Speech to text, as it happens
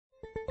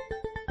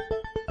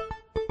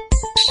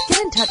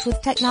touch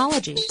with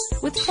technology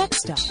with Tech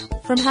Stuff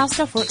from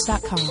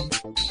HowStuffWorks.com.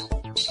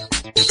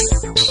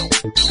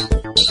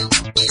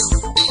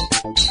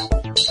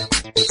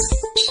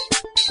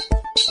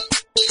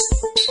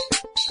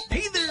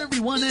 Hey there,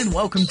 everyone, and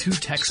welcome to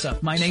Tech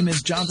Stuff. My name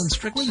is Jonathan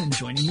Strickland, and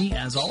joining me,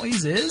 as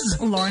always, is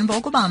Lauren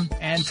Vogelbaum.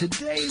 And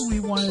today we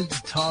wanted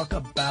to talk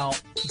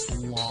about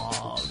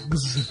blogs.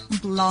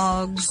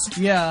 Blogs.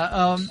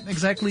 Yeah,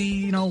 exactly.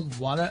 You know,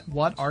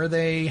 what are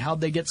they? How'd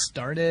they get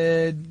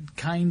started?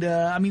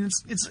 Kinda. I mean,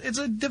 it's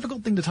a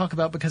difficult thing to talk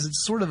about because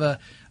it's sort of a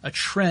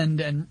trend,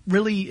 and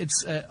really it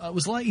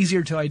was a lot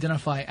easier to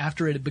identify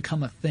after it had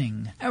become a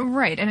thing.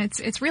 Right, and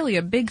it's really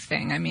a big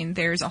thing. I mean,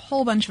 there's a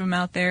whole bunch of them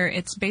out there.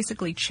 It's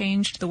basically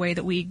changed the way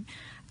that we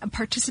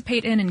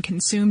participate in and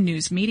consume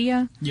news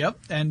media. Yep,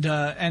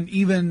 and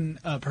even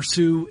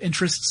pursue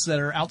interests that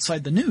are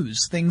outside the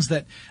news, things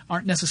that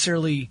aren't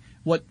necessarily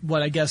what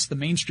I guess the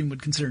mainstream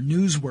would consider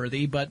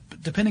newsworthy, but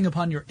depending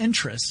upon your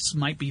interests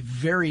might be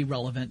very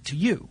relevant to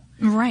you.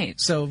 Right.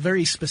 So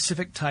very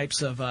specific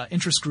types of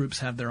interest groups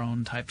have their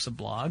own types of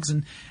blogs,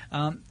 and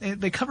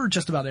they cover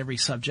just about every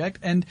subject.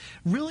 And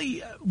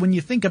really, when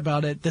you think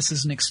about it, this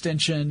is an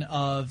extension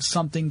of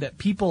something that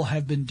people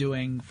have been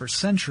doing for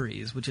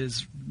centuries, which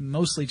is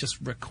mostly just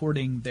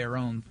recording their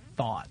own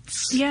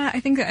thoughts. Yeah,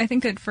 I think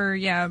that for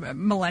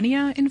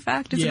millennia, in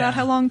fact, is about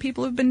how long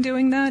people have been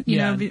doing that. You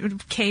know,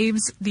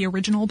 caves, the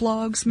original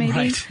blogs,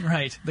 maybe.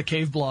 Right. The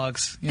cave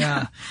blogs.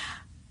 Yeah.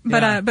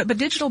 But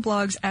digital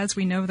blogs, as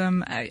we know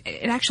them,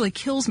 it actually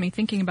kills me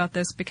thinking about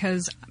this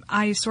because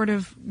I sort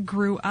of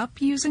grew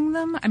up using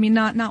them. I mean,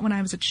 not when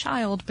I was a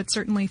child, but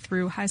certainly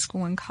through high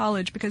school and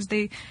college, because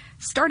they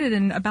started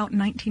in about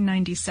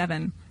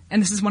 1997.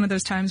 And this is one of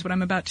those times when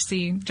I'm about to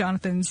see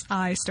Jonathan's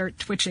eye start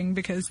twitching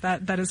because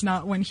that is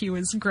not when he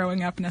was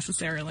growing up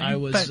necessarily. I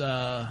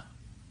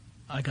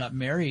got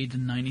married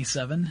in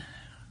 97.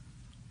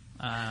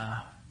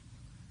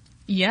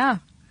 Yeah.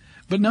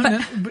 But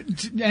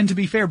and to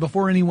be fair,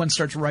 before anyone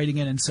starts writing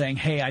in and saying,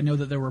 "Hey, I know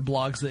that there were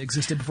blogs that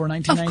existed before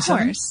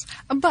 1997." Of course,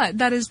 but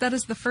that is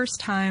the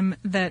first time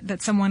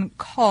that someone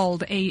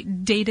called a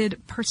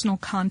dated personal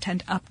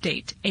content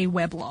update a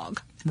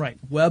weblog. Right,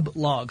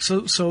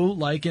 weblog. So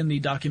like in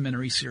the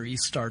documentary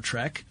series Star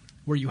Trek,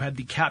 where you had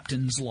the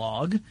captain's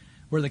log,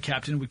 where the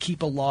captain would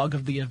keep a log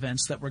of the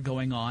events that were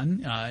going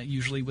on,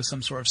 usually with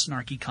some sort of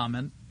snarky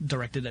comment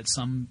directed at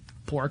some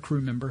poor crew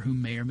member who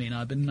may or may not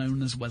have been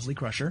known as Wesley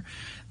Crusher.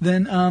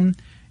 Then,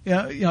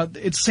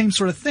 it's the same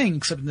sort of thing,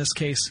 except in this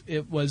case,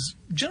 it was,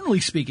 generally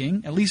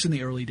speaking, at least in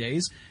the early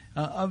days,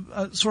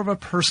 a sort of a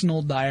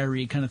personal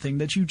diary kind of thing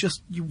that you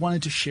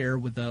wanted to share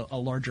with a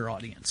larger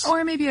audience.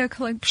 Or maybe a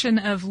collection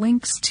of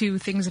links to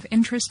things of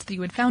interest that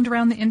you had found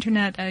around the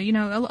internet, a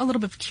little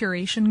bit of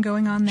curation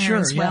going on there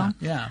as well.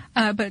 Yeah.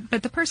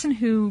 But the person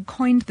who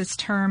coined this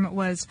term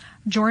was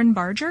Jorn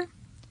Barger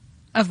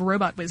of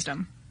Robot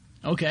Wisdom.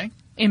 Okay.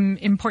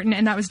 Important,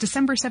 and that was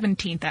December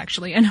 17th,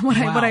 actually. And what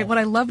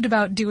I loved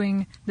about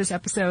doing this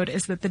episode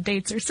is that the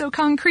dates are so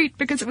concrete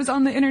because it was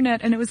on the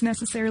internet and it was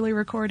necessarily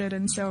recorded,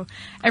 and so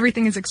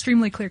everything is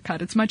extremely clear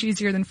cut. It's much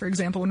easier than, for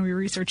example, when we were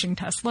researching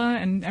Tesla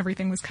and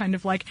everything was kind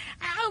of like,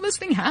 this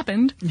thing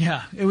happened.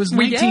 Yeah, it was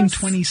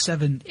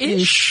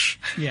 1927-ish.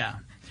 Yeah,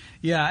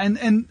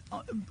 and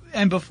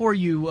before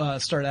you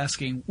start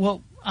asking,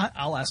 well,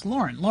 I'll ask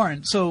Lauren.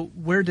 Lauren, so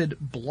where did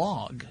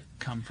blog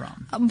come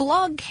from? A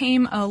blog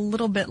came a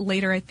little bit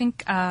later. I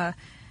think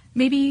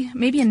maybe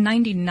in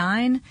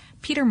 99.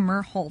 Peter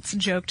Merholtz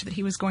joked that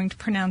he was going to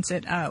pronounce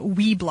it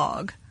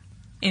weblog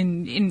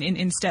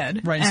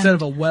instead. Right, instead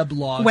of a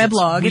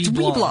weblog. It's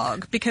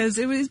weblog because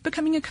it was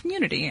becoming a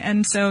community.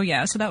 And so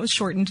that was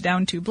shortened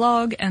down to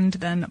blog, and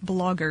then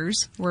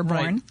bloggers were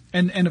born.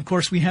 Right. And of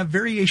course we have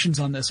variations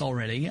on this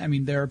already. I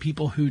mean, there are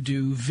people who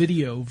do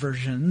video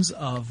versions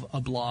of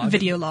a blog.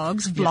 Video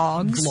logs,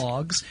 vlogs.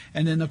 Vlogs.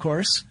 And then of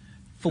course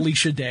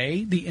Felicia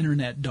Day, the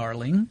internet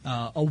darling,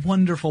 a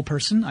wonderful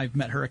person. I've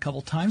met her a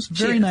couple times.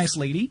 Very nice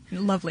lady.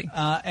 Lovely.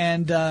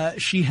 And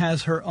she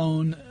has her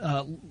own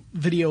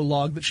video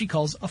log that she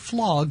calls a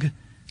flog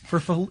for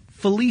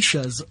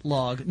Felicia's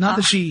log. Not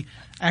that she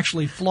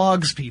actually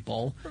flogs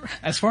people.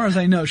 As far as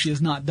I know, she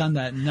has not done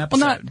that in an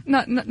episode.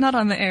 Well, not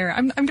on the air.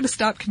 I'm going to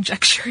stop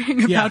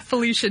conjecturing about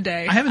Felicia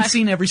Day. I haven't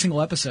seen every single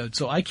episode,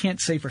 so I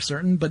can't say for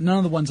certain, but none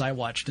of the ones I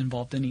watched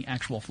involved any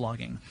actual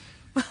flogging.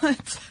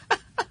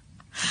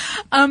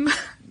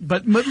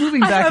 But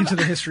moving back into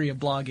the history of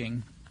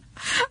blogging.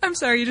 I'm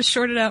sorry, you just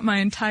shorted out my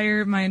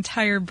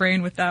entire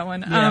brain with that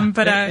one.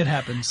 But it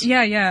happens.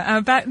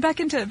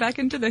 Back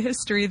into the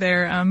history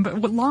there.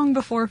 But long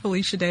before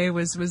Felicia Day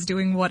was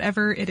doing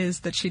whatever it is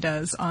that she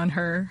does on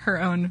her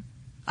own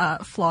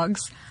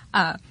flogs,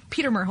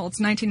 Peter Merholtz,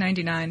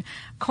 1999,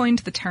 coined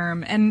the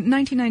term, and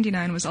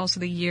 1999 was also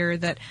the year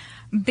that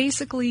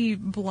basically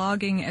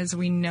blogging as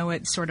we know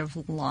it sort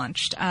of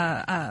launched.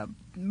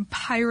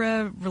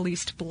 Pyra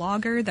released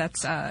Blogger.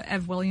 That's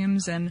Ev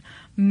Williams and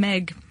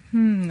Meg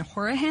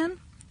Horahan.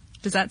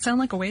 Does that sound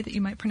like a way that you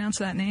might pronounce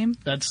that name?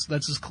 That's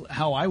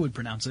how I would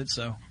pronounce it.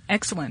 So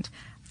excellent.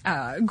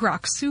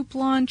 Grok Soup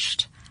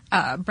launched.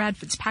 Brad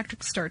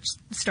Fitzpatrick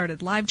started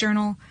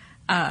LiveJournal.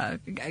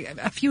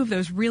 A few of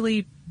those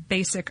really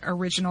basic,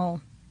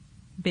 original,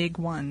 big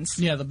ones.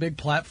 Yeah, the big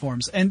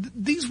platforms. And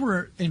these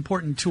were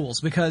important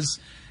tools because,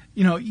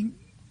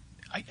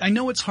 I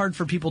know it's hard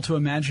for people to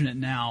imagine it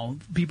now,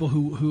 people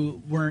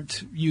who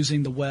weren't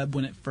using the web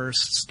when it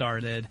first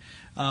started.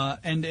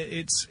 And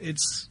it's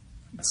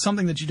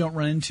something that you don't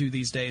run into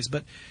these days.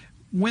 But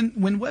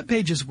when web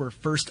pages were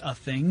first a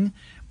thing,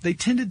 they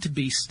tended to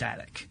be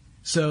static.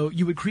 So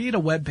you would create a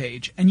web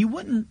page and you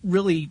wouldn't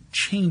really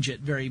change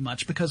it very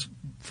much because,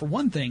 for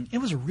one thing, it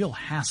was a real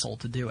hassle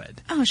to do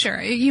it. Oh,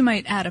 sure. You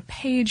might add a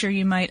page or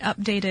you might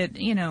update it,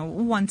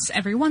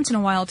 every once in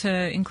a while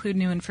to include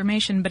new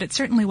information, but it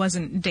certainly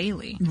wasn't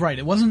daily. Right.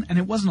 It wasn't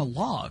a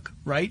log,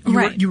 right?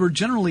 You were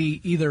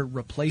generally either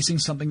replacing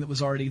something that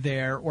was already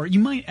there, or you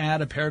might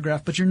add a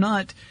paragraph, but you're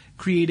not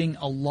creating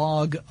a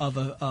log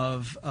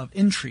of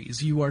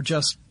entries. You are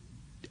just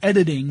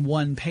editing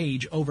one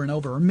page over and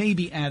over, or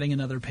maybe adding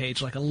another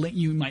page, like a link.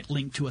 You might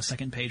link to a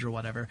second page or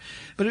whatever.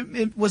 But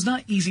it was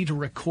not easy to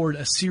record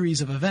a series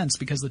of events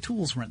because the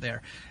tools weren't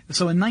there.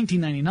 So in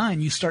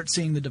 1999, you start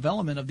seeing the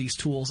development of these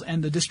tools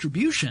and the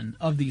distribution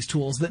of these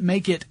tools that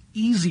make it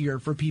easier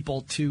for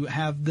people to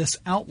have this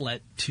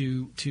outlet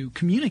to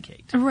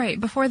communicate. Right.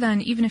 Before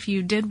then, even if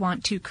you did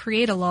want to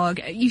create a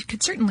log, you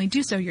could certainly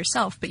do so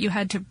yourself, but you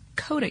had to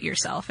code it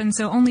yourself. And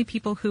so only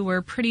people who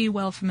were pretty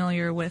well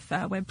familiar with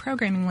web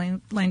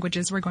programming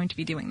languages were going to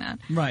be doing that.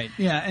 Right.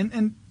 Yeah.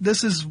 And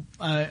this is,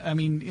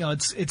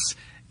 it's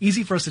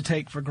easy for us to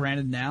take for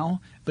granted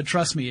now, but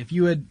trust me, if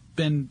you had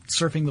been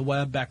surfing the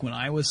web back when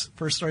I was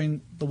first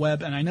starting the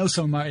web, and I know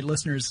some of my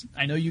listeners,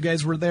 I know you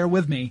guys were there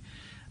with me,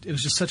 it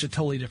was just such a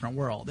totally different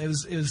world. It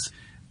was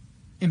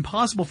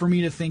impossible for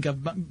me to think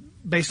of,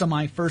 based on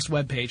my first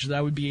web page, that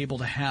I would be able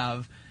to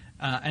have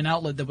an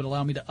outlet that would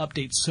allow me to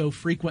update so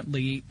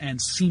frequently and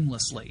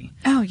seamlessly.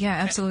 Oh, yeah,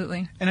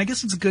 absolutely. And I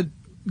guess it's a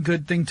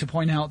good thing to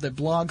point out that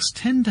blogs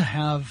tend to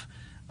have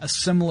a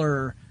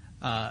similar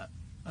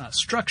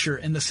structure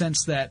in the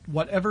sense that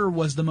whatever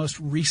was the most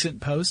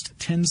recent post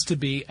tends to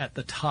be at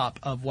the top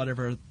of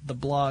whatever the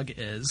blog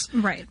is.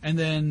 Right. And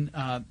then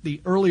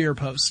the earlier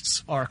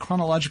posts are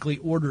chronologically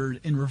ordered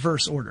in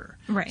reverse order.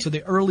 Right. So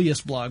the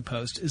earliest blog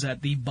post is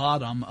at the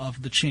bottom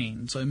of the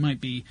chain. So it might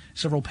be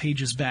several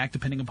pages back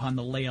depending upon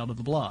the layout of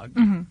the blog.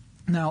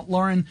 Mm-hmm. Now,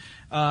 Lauren,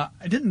 I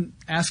didn't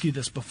ask you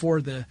this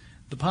before the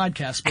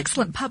podcast. But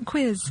excellent pub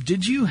quiz.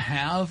 Did you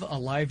have a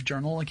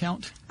LiveJournal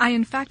account? I,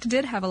 in fact,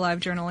 did have a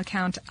LiveJournal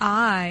account.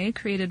 I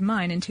created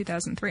mine in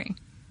 2003.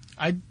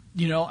 I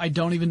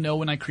don't even know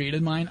when I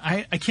created mine.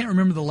 I can't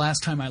remember the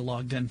last time I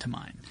logged into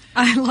mine.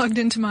 I logged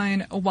into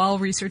mine while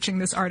researching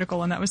this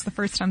article, and that was the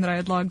first time that I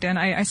had logged in.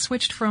 I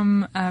switched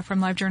from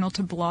LiveJournal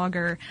to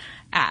Blogger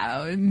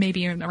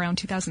maybe around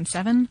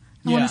 2007,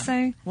 I want to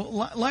say.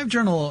 Well,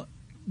 LiveJournal,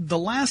 the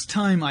last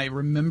time I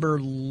remember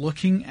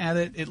looking at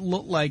it, it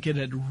looked like it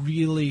had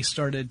really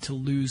started to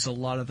lose a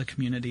lot of the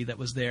community that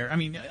was there. I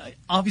mean,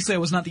 obviously I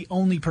was not the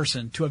only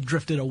person to have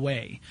drifted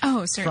away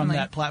from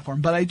that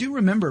platform. But I do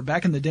remember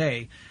back in the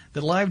day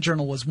that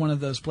LiveJournal was one of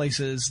those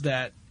places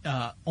that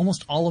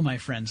almost all of my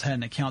friends had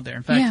an account there.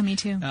 In fact, yeah, me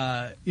too.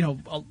 A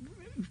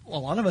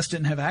lot of us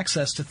didn't have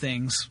access to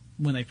things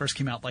when they first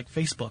came out, like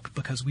Facebook,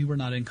 because we were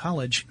not in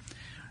college.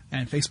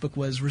 And Facebook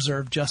was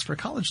reserved just for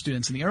college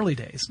students in the early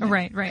days.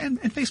 Right.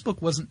 And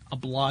Facebook wasn't a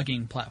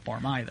blogging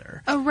platform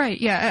either. Oh, right.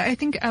 Yeah. I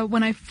think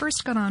when I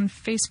first got on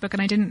Facebook,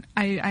 and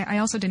I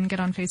also didn't get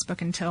on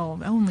Facebook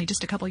until only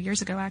just a couple of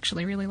years ago,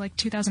 actually, really like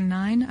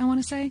 2009, I want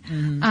to say.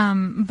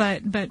 Mm-hmm.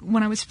 But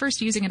when I was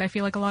first using it, I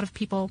feel like a lot of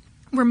people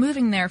were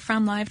moving there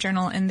from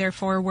LiveJournal and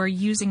therefore were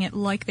using it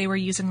like they were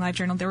using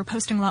LiveJournal. They were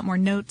posting a lot more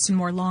notes and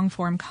more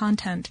long-form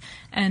content.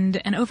 And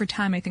over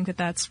time, I think that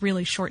that's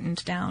really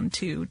shortened down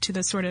to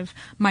the sort of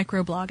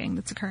microblogging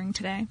that's occurring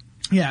today.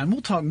 Yeah, and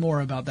we'll talk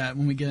more about that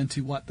when we get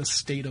into what the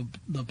state of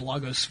the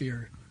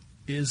blogosphere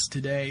is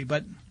today.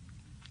 But,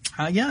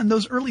 in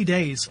those early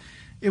days,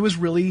 it was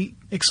really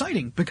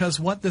exciting because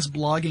what this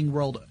blogging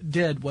world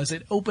did was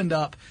it opened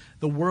up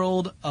the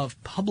world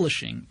of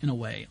publishing, in a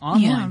way,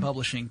 online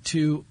publishing,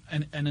 to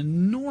an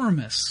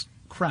enormous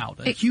crowd,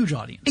 a huge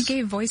audience. It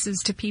gave voices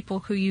to people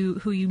who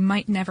you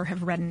might never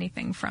have read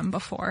anything from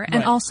before,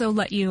 and also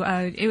let you.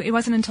 It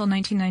wasn't until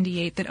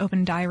 1998 that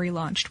Open Diary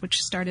launched,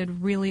 which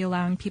started really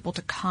allowing people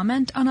to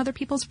comment on other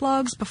people's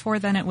blogs. Before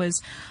then, it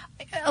was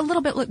a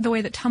little bit the way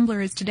that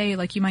Tumblr is today.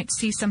 Like you might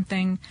see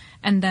something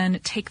and then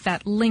take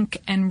that link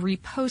and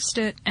repost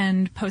it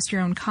and post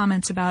your own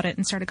comments about it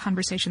and start a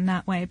conversation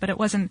that way. But it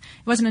wasn't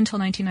until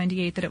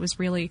 1998 that it was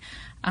really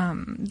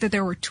that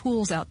there were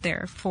tools out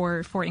there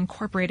for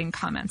incorporating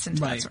comments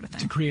into that sort of thing.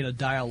 To create a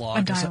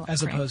dialogue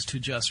as opposed to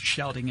just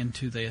shouting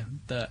into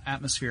the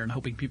atmosphere and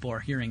hoping people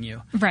are hearing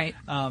you. Right.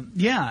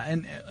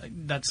 And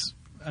that's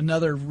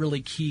another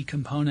really key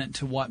component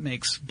to what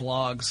makes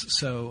blogs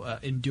so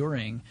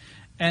enduring.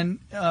 And,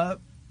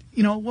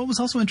 what was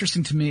also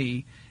interesting to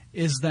me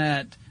is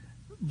that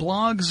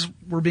blogs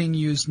were being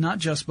used not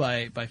just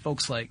by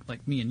folks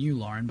like me and you,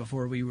 Lauren,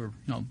 before we were,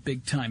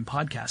 big time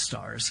podcast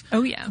stars.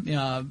 Oh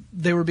yeah.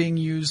 They were being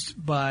used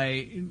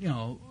by,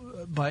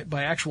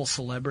 by actual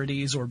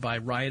celebrities or by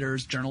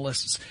writers,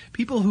 journalists,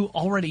 people who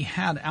already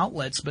had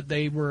outlets, but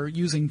they were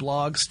using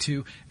blogs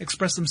to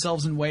express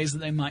themselves in ways that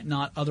they might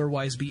not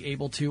otherwise be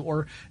able to,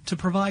 or to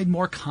provide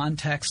more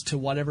context to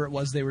whatever it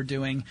was they were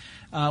doing.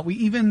 We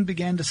even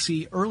began to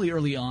see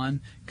early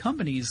on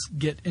companies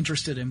get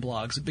interested in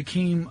blogs. It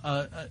became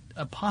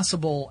a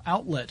possible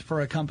outlet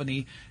for a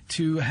company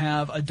to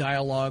have a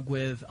dialogue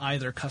with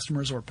either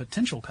customers or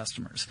potential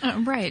customers.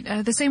 Right.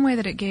 The same way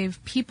that it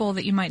gave people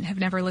that you might have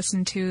never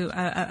listened to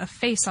a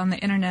face on the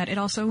internet, it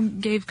also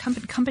gave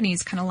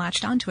companies kind of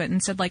latched onto it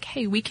and said, like,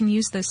 hey, we can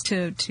use this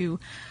to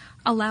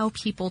allow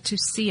people to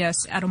see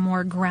us at a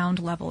more ground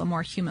level, a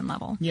more human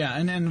level. Yeah,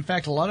 and in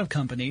fact, a lot of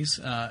companies,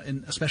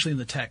 especially in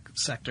the tech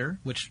sector,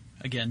 which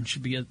again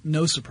should be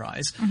no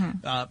surprise,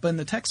 but in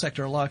the tech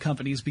sector, a lot of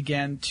companies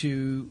began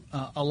to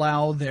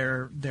allow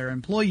their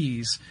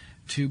employees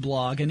to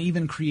blog, and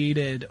even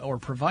created or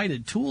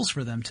provided tools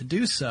for them to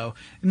do so.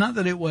 Not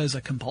that it was a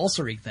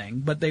compulsory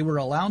thing, but they were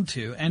allowed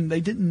to, and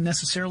they didn't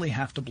necessarily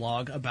have to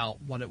blog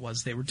about what it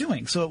was they were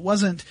doing. So it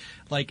wasn't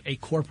like a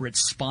corporate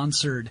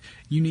sponsored,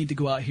 you need to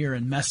go out here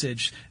and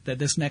message that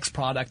this next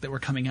product that we're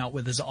coming out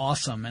with is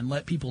awesome and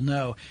let people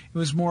know. It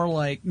was more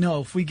like,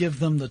 no, if we give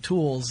them the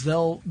tools,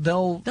 they'll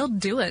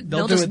do it.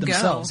 They'll do it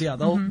themselves. Go. Yeah,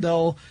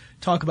 they'll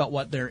talk about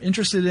what they're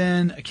interested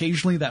in.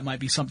 Occasionally that might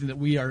be something that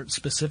we are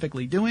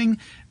specifically doing,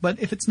 but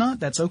if it's not,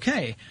 that's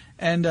okay.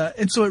 And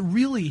so it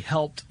really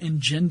helped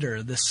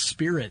engender the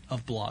spirit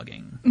of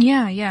blogging.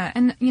 Yeah.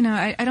 And,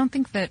 I don't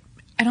think that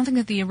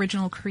the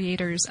original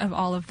creators of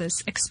all of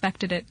this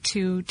expected it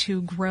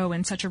to grow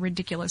in such a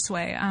ridiculous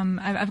way.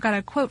 I've got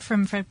a quote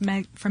from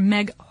Meg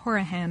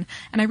Horahan,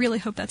 and I really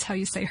hope that's how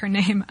you say her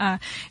name.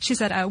 She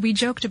said, "We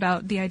joked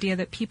about the idea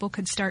that people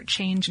could start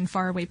change in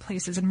faraway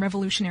places and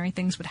revolutionary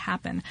things would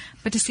happen,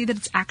 but to see that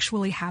it's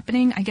actually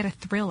happening, I get a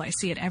thrill. I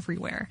see it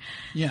everywhere."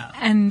 Yeah,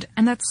 and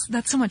that's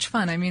so much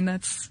fun. I mean,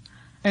 that's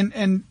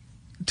and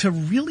to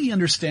really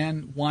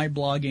understand why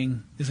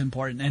blogging is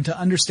important and to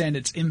understand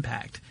its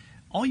impact.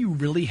 All you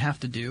really have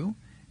to do,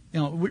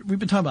 we've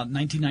been talking about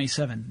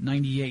 1997,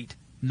 98,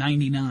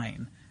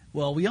 99.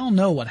 Well, we all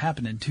know what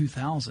happened in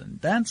 2000.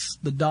 That's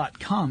the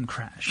 .com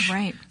crash.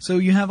 Right. So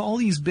you have all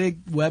these big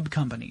web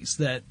companies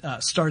that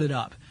started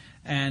up,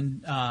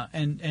 and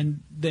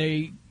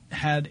they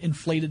had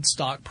inflated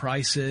stock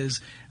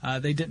prices.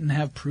 They didn't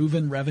have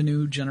proven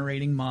revenue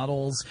generating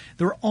models.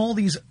 There were all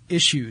these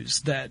issues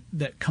that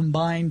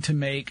combined to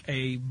make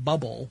a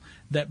bubble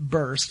that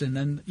burst, and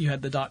then you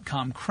had the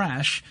 .com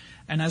crash.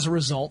 And as a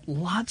result,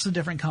 lots of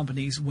different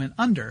companies went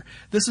under.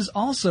 This is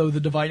also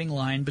the dividing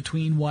line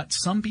between what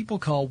some people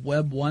call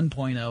Web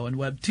 1.0 and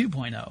Web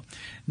 2.0.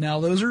 Now,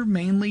 those are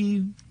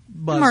mainly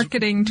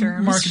marketing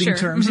terms. Sure.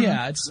 Mm-hmm.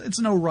 Yeah. It's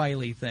an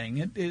O'Reilly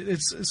thing.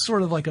 It's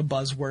sort of like a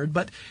buzzword,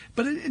 but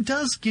it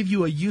does give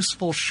you a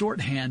useful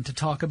shorthand to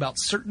talk about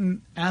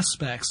certain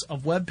aspects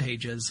of web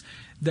pages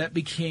that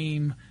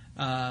became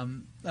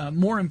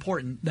more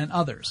important than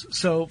others.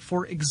 So,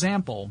 for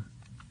example,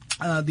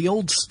 the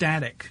old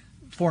static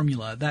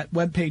formula, that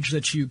web page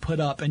that you put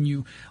up and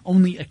you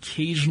only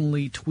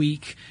occasionally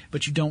tweak,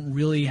 but you don't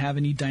really have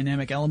any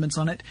dynamic elements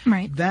on it,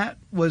 right. That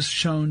was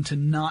shown to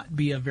not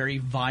be a very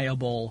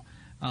viable,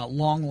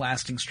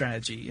 long-lasting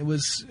strategy. It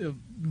was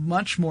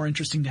much more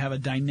interesting to have a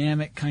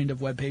dynamic kind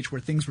of web page where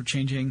things were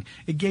changing.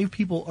 It gave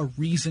people a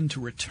reason to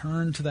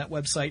return to that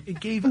website.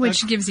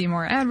 Which gives you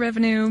more ad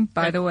revenue,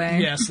 by the way.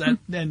 Yes,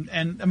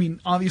 and I mean,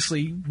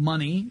 obviously,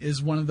 money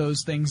is one of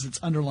those things that's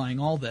underlying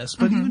all this.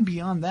 But even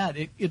beyond that,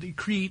 it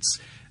creates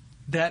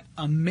that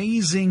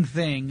amazing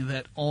thing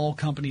that all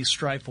companies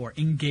strive for,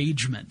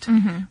 engagement,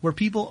 where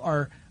people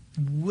are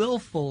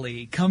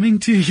willfully coming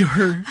to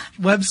your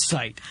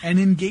website and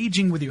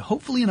engaging with you,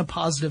 hopefully in a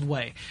positive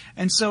way.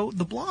 And so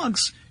the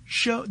blogs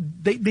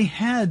they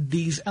had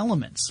these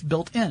elements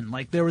built in.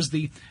 Like there was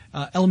the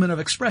element of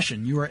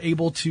expression. You are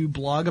able to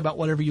blog about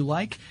whatever you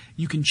like.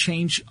 You can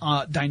change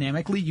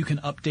dynamically. You can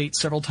update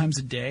several times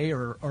a day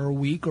or a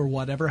week or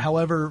whatever,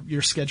 however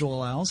your schedule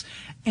allows.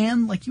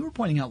 And like you were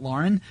pointing out,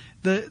 Lauren,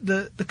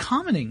 the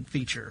commenting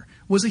feature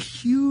was a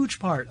huge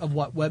part of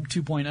what Web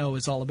 2.0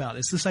 is all about.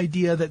 It's this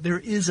idea that there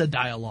is a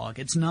dialogue.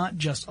 It's not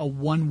just a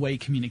one-way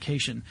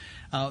communication.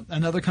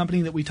 Another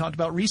company that we talked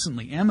about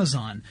recently,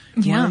 Amazon,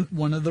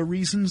 one of the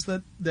reasons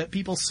that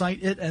people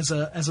cite it as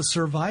a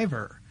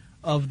survivor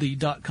of the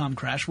 .com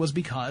crash was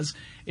because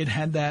it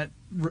had that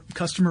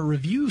customer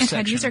review section. It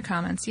had user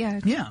comments,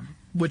 yeah. Yeah,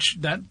 which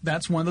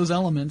that's one of those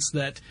elements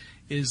that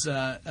is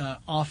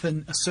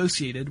often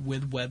associated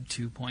with Web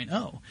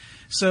 2.0.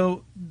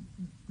 So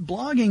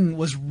blogging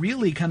was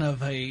really kind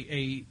of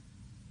an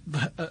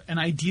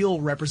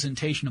ideal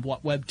representation of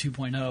what Web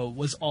 2.0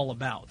 was all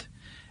about.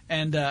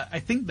 And I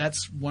think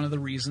that's one of the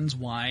reasons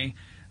why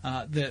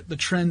the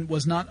trend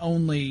was not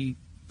only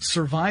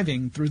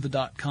surviving through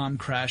the .com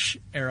crash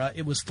era,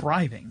 it was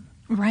thriving.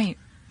 Right.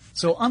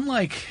 So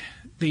unlike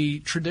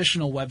the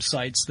traditional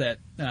websites that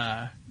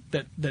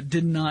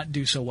did not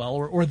do so well,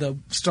 or the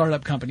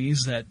startup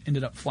companies that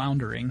ended up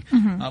floundering,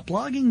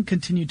 blogging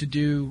continued to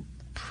do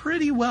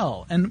pretty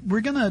well. And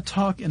we're going to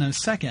talk in a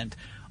second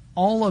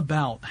all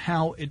about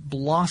how it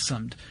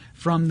blossomed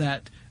from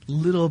that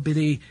little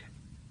bitty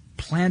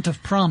plant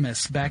of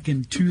promise back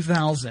in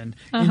 2000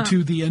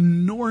 into the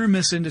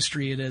enormous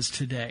industry it is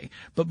today.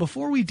 But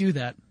before we do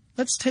that,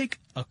 let's take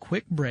a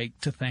quick break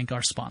to thank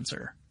our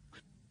sponsor.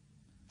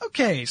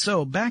 Okay,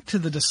 so back to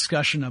the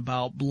discussion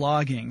about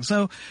blogging.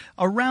 So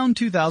around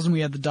 2000,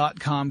 we had the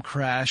dot-com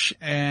crash,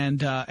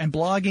 and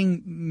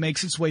blogging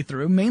makes its way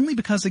through, mainly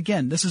because,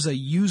 again, this is a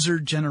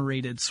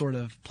user-generated sort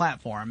of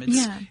platform.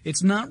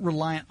 It's not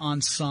reliant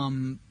on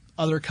some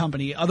other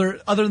company, other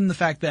than the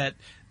fact that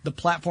the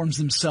platforms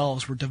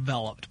themselves were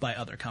developed by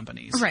other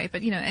companies. Right,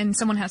 but, and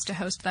someone has to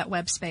host that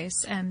web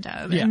space, and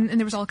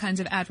there was all kinds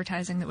of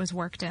advertising that was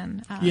worked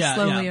in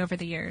slowly over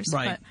the years.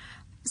 Right.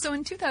 So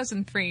in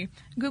 2003,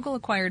 Google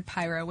acquired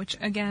Pyro, which,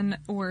 again,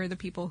 were the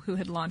people who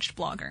had launched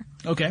Blogger.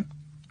 Okay.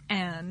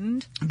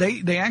 And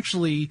they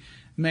actually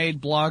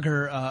made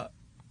Blogger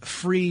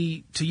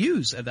free to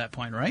use at that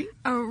point, right?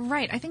 Oh,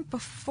 right. I think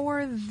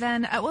before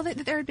then,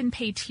 there had been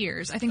pay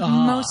tiers. I think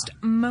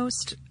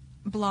most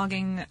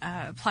blogging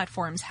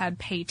platforms had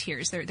pay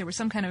tiers. There was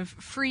some kind of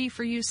free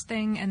for use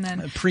thing, and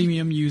then a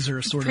premium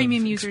user sort of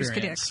premium users experience.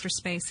 could get extra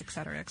space, et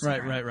cetera, et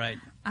cetera. Right.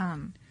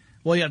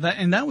 Well, yeah,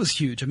 that was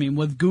huge. I mean,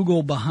 with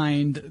Google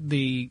behind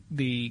the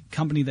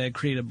company that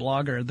created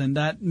Blogger, then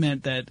that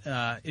meant that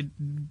it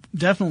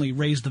definitely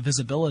raised the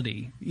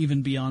visibility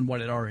even beyond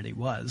what it already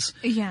was.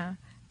 Yeah.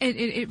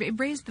 It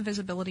raised the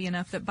visibility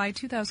enough that by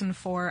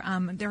 2004,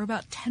 there were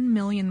about 10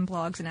 million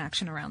blogs in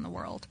action around the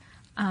world.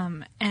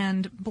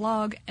 And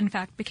blog, in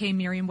fact, became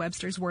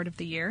Merriam-Webster's word of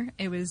the year.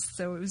 It was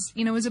a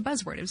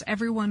buzzword.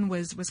 Everyone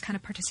was kind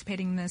of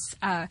participating in this.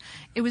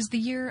 It was the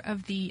year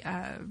of the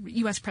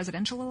U.S.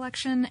 presidential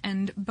election,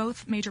 and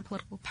both major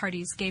political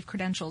parties gave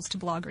credentials to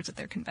bloggers at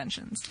their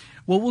conventions.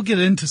 Well, we'll get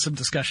into some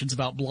discussions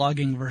about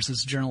blogging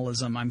versus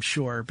journalism, I'm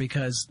sure,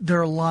 because there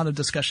are a lot of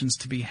discussions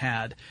to be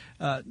had.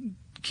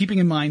 Keeping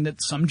in mind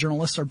that some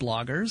journalists are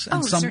bloggers,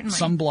 and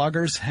some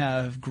bloggers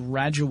have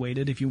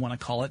graduated, if you want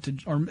to call it,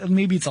 or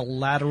maybe it's a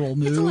lateral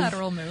move. It's a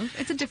lateral move.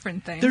 It's a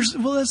different thing. That's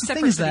the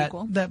thing is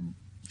that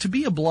to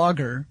be a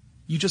blogger,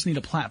 you just need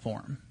a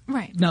platform.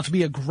 Right. Now, to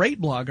be a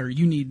great blogger,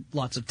 you need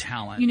lots of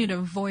talent. You need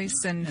a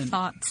voice and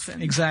thoughts.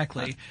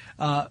 Exactly.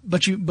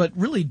 But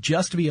really,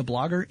 just to be a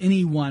blogger,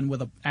 anyone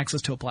with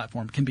access to a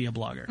platform can be a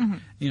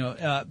blogger.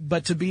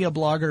 But to be a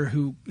blogger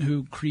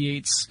who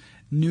creates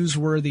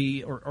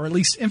newsworthy or at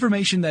least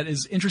information that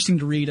is interesting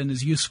to read and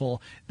is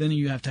useful, then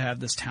you have to have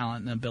this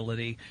talent and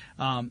ability.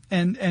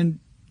 And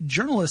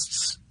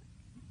journalists,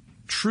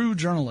 true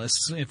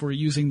journalists, if we're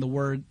using the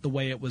word the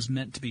way it was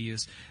meant to be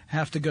used,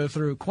 have to go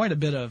through quite a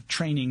bit of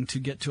training to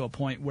get to a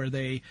point where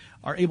they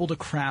are able to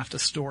craft a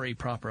story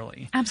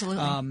properly.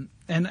 Absolutely.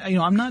 And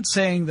I'm not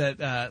saying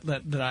that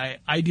I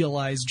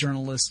idealize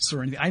journalists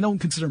or anything. I don't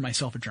consider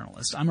myself a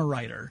journalist. I'm a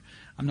writer.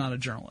 I'm not a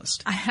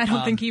journalist. I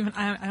don't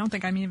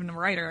think I'm even a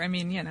writer. I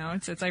mean,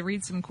 it's I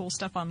read some cool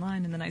stuff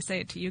online and then I say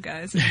it to you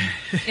guys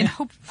in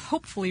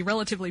hopefully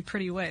relatively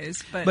pretty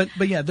ways. But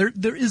yeah,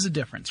 there is a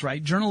difference,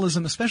 right?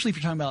 Journalism, especially if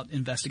you're talking about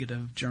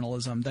investigative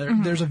journalism,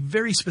 there's a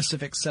very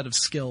specific set of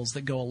skills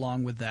that go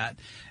along with that,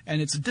 and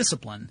it's a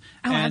discipline.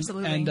 Oh,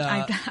 absolutely. And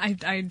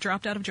I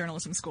dropped out of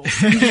journalism school.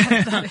 So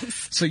yeah, that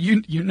is. So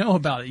you know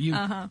about it.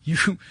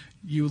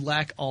 You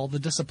lack all the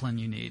discipline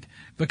you need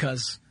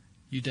because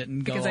you didn't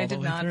go all the way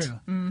through.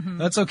 Mm-hmm.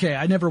 That's okay.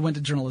 I never went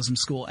to journalism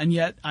school, and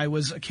yet I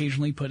was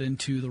occasionally put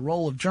into the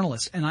role of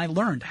journalist, and I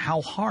learned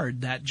how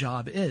hard that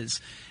job is.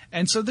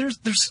 And so there's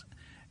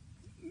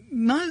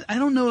not, I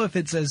don't know if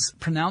it's as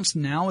pronounced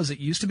now as it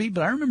used to be,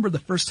 but I remember the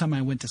first time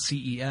I went to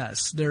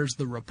CES, there's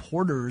the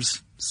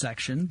reporters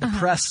section, the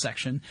press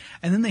section,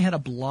 and then they had a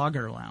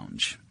blogger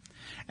lounge.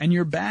 And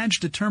your badge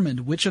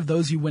determined which of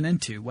those you went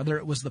into, whether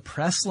it was the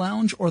press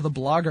lounge or the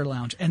blogger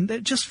lounge. And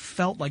it just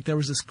felt like there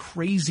was this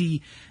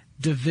crazy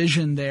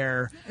division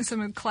there.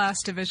 Some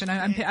class division.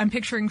 I'm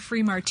picturing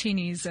free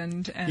martinis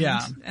and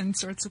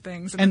sorts of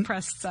things, and the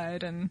press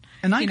side, and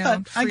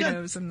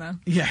Fritos and the.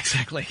 Yeah,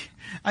 exactly.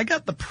 I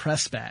got the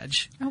press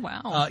badge. Oh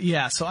wow.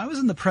 So I was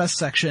in the press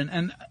section,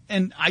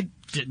 and I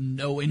didn't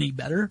know any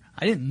better.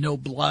 I didn't know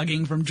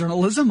blogging from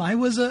journalism. I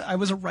was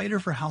a writer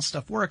for How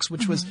Stuff Works,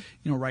 which was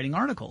writing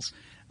articles.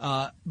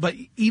 But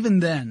even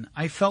then,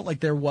 I felt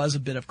like there was a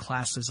bit of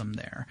classism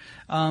there.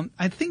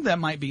 I think that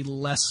might be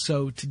less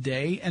so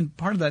today, and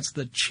part of that's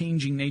the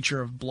changing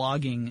nature of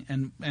blogging,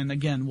 and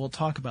again, we'll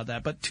talk about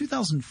that. But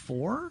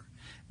 2004,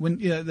 when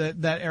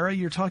that era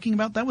you're talking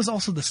about, that was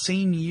also the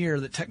same year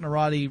that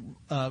Technorati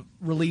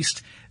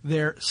released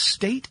their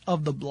State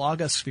of the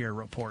Blogosphere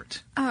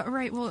report.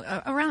 Right. Well,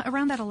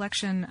 around that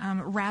election,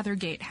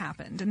 Rathergate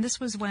happened, and this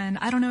was when,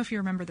 I don't know if you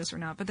remember this or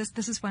not, but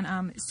this is when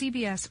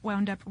CBS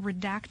wound up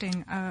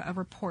redacting a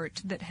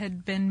report that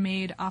had been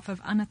made off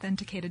of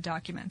unauthenticated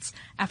documents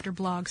after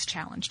blogs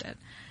challenged it.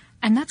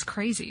 And that's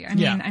crazy. I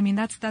Yeah. mean,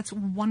 that's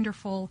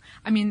wonderful.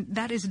 I mean,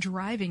 that is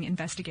driving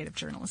investigative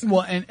journalism.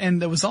 Well,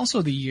 and there was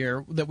also the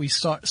year that we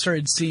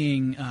started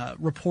seeing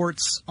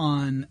reports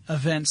on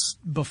events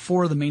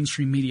before the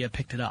mainstream media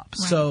picked it up.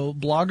 Right. So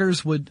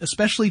bloggers would,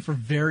 especially for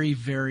very,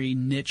 very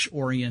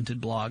niche-oriented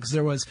blogs,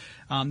 there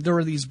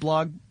were these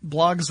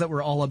blogs that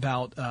were all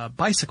about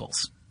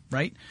bicycles,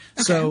 right?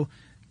 Okay. So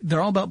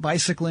they're all about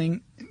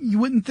bicycling. You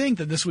wouldn't think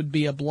that this would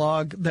be a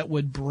blog that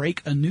would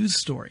break a news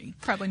story.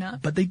 Probably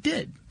not. But they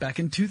did. Back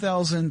in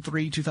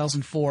 2003,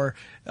 2004,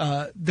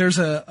 there's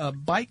a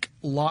bike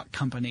lock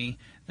company,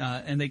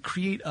 and they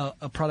create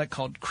a product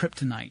called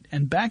Kryptonite.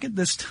 And back at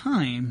this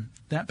time,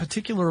 that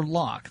particular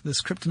lock,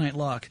 this Kryptonite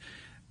lock,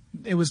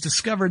 it was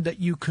discovered that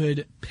you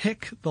could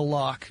pick the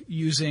lock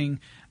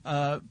using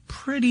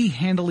pretty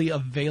handily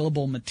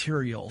available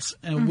materials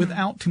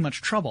without too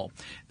much trouble.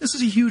 This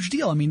is a huge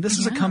deal. I mean, this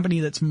is a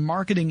company that's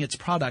marketing its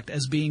product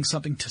as being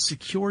something to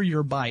secure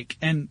your bike.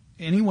 And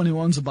anyone who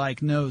owns a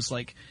bike knows,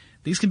 like,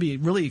 these can be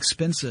really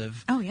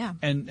expensive. Oh, yeah.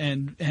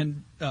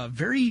 And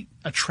very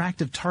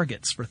attractive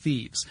targets for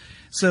thieves.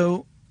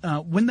 So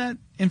when that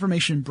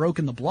information broke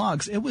in the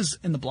blogs, it was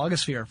in the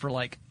blogosphere for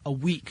like a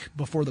week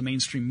before the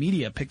mainstream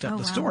media picked up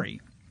the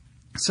story.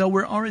 So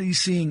we're already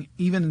seeing,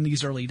 even in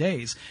these early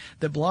days,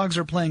 that blogs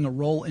are playing a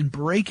role in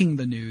breaking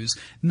the news,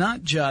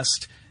 not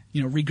just,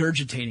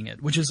 regurgitating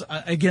it, which is,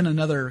 again,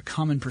 another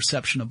common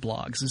perception of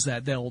blogs, is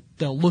that they'll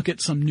look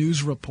at some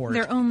news report.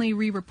 They're only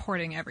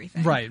re-reporting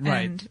everything. Right.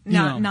 And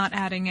not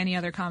adding any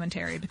other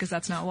commentary, because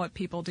that's not what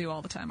people do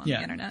all the time on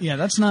the internet. Yeah,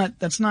 that's not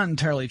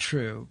entirely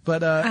true.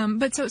 But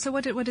so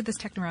what did this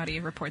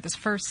Technorati report, this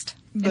first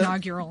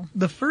inaugural?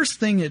 The first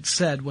thing it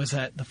said was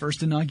that, the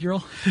first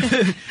inaugural?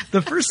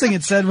 The first thing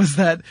it said was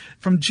that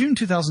from June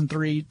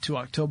 2003 to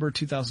October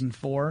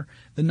 2004,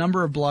 the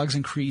number of blogs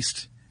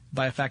increased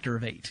by a factor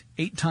of 8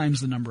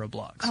 times the number of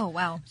blogs. Oh,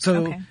 wow.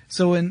 So, okay.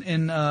 So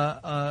in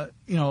a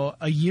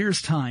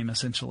year's time,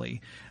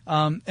 essentially,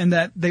 and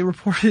that they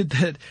reported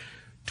that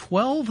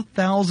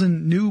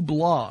 12,000 new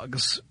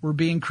blogs were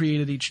being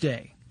created each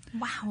day.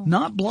 Wow.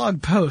 Not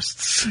blog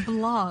posts.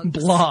 Blogs.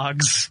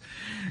 Blogs.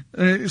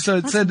 So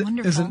it That's said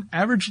wonderful.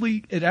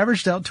 it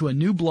averaged out to a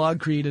new blog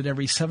created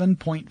every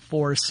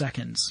 7.4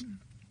 seconds.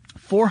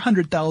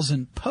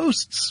 400,000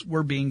 posts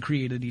were being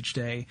created each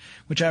day,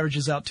 which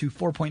averages out to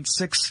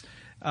 4.6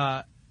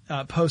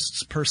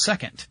 posts per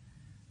second.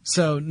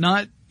 So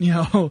not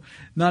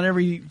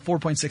every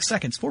 4.6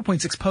 seconds.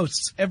 4.6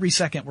 posts every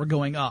second were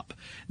going up.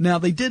 Now,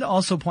 they did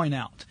also point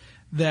out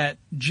that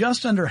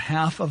just under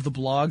half of the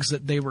blogs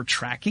that they were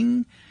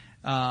tracking,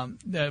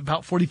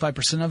 about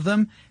 45% of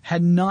them,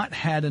 had not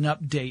had an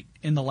update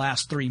in the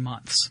last 3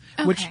 months.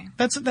 Okay. Which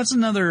that's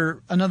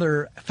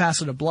another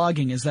facet of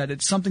blogging, is that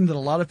it's something that a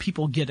lot of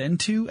people get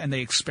into and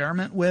they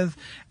experiment with,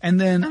 and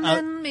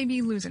then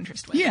maybe lose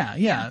interest with.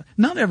 Yeah.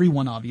 Not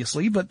everyone,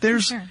 obviously, but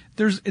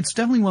it's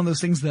definitely one of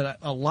those things that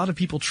a lot of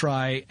people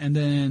try, and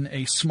then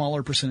a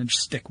smaller percentage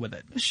stick with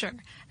it. Sure.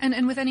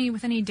 And with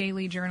any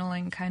daily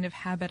journaling kind of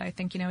habit, I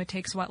think, it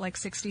takes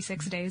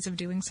 66 days of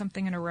doing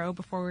something in a row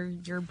before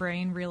your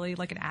brain really,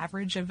 like an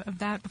average of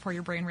that, before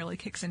your brain really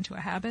kicks into a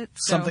habit.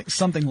 So,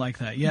 something like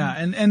that, yeah.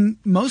 And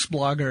most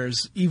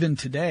bloggers, even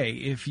today,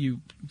 if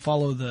you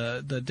follow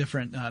the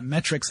different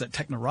metrics that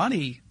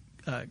Technorati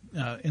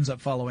ends up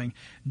following,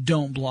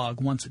 don't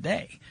blog once a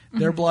day.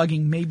 They're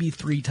blogging maybe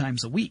 3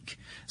 times a week.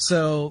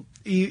 So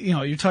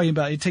you're talking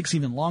about, it takes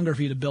even longer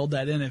for you to build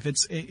that in if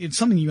it's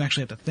something you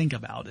actually have to think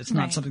about. It's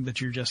not something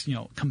that you're just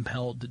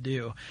compelled to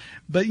do.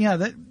 But yeah,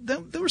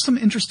 there were some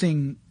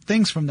interesting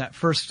things from that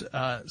first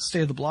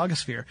State of the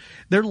Blogosphere.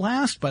 Their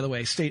last, by the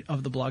way, State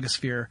of the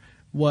Blogosphere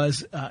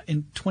was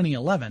in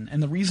 2011,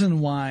 and the reason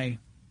why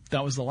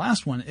that was the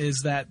last one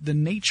is that the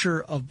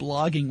nature of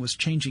blogging was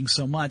changing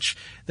so much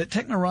that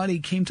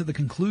Technorati came to the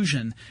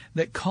conclusion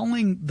that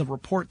calling the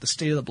report the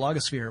State of the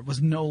Blogosphere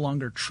was no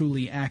longer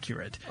truly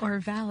accurate. Or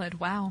valid.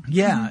 Wow.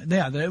 Yeah.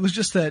 It was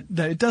just that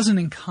it doesn't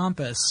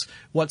encompass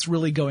what's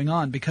really going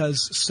on,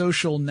 because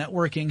social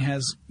networking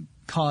has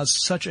caused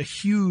such a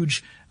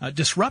huge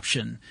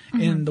disruption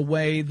in the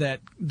way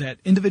that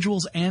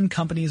individuals and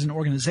companies and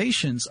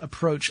organizations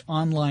approach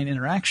online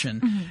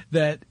interaction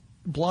that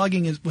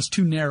blogging was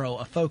too narrow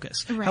a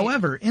focus. Right.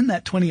 However, in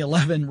that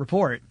 2011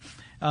 report,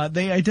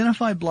 they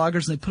identified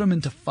bloggers and they put them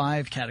into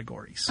 5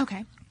 categories.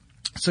 Okay.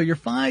 So your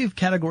 5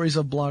 categories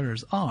of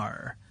bloggers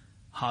are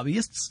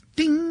hobbyists,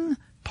 ding,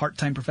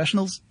 part-time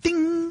professionals,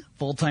 ding,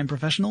 full-time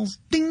professionals,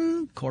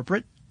 ding,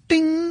 corporate,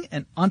 ding,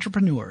 and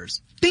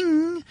entrepreneurs,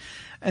 ding.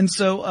 And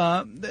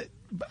so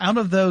out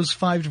of those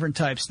 5 different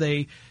types,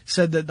 they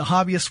said that the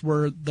hobbyists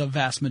were the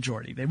vast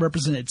majority. They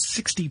represented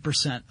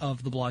 60%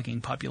 of the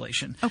blogging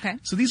population. Okay.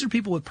 So these are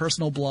people with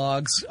personal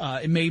blogs.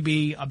 It may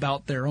be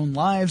about their own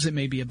lives. It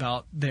may be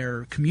about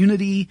their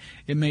community.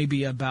 It may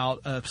be about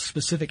a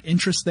specific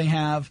interest they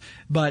have.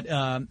 But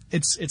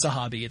it's a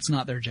hobby. It's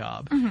not their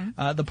job.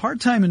 The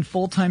part-time and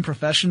full-time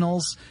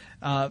professionals,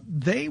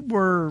 they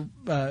were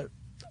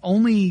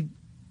only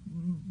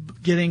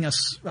getting a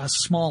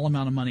small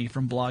amount of money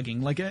from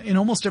blogging. Like in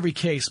almost every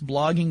case,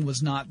 blogging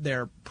was not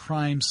their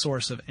prime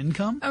source of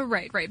income. Oh,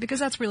 right, because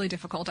that's really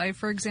difficult.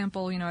 For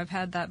example, I've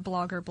had that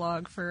Blogger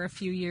blog for a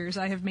few years.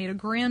 I have made a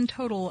grand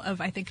total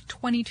of, I think,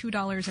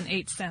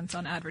 $22.08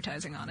 on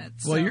advertising on it.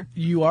 So. Well,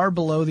 you are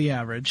below the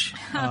average.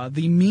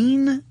 The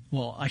mean,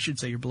 well, I should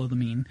say you're below the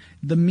mean.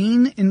 The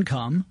mean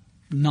income,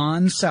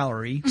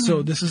 non-salary.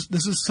 So this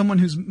is someone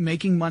who's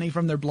making money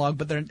from their blog,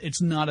 but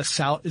it's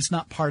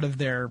not part of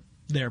their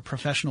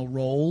professional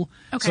role.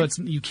 Okay.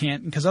 So you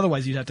can't, because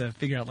otherwise you'd have to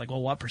figure out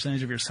what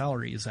percentage of your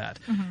salary is that?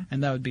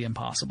 And that would be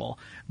impossible.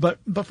 But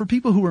for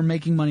people who are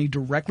making money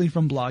directly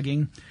from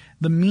blogging,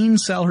 the mean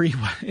salary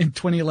in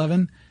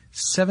 2011,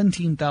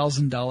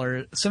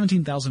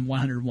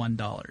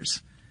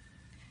 $17,101.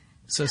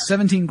 So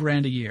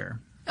 $17,000 a year.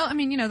 Well,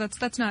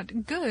 that's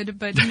not good,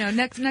 but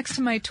next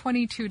to my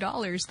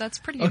 $22, that's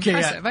pretty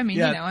impressive.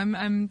 Yeah. I'm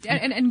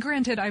and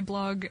granted, I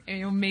blog.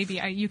 Maybe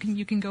you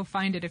can go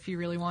find it if you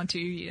really want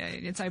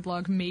to. I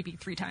blog maybe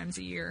 3 times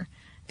a year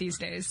these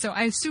days, so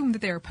I assume that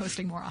they are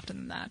posting more often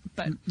than that.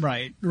 But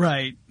right,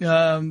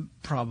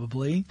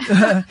 probably.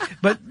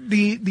 But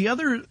the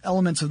other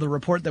elements of the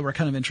report that were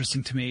kind of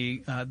interesting to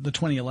me, the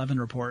 2011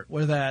 report,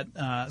 were that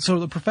so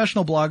the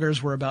professional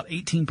bloggers were about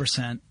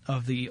 18%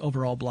 of the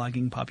overall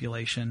blogging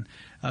population.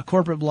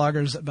 Corporate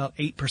bloggers about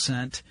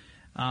 8%,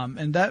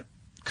 and that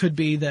could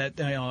be that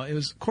it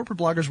was corporate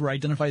bloggers were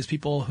identified as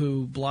people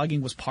who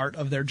blogging was part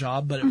of their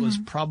job, but it was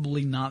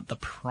probably not the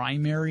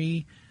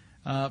primary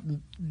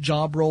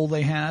job role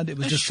they had. It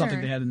was just something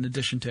they had in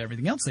addition to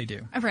everything else they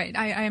do. Right.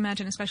 I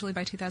imagine, especially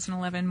by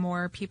 2011,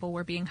 more people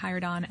were being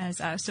hired on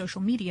as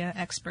social media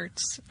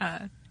experts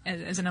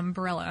as an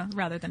umbrella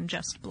rather than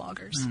just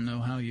bloggers. I don't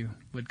know how you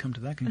would come to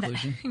that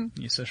conclusion.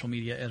 You social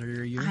media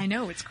editor, you. I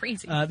know, it's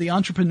crazy. The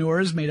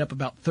entrepreneurs made up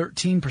about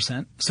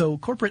 13%. So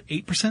corporate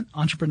 8%,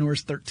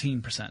 entrepreneurs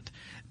 13%.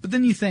 But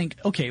then you think,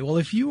 okay, well,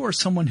 if you are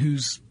someone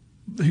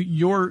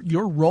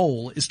your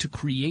role is to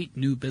create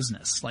new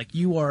business. Like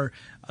you are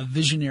a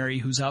visionary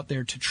who's out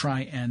there to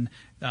try and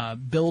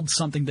build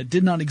something that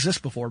did not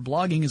exist before.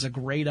 Blogging is a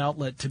great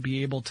outlet to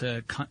be able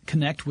to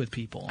connect with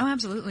people. Oh,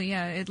 absolutely.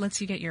 Yeah. It lets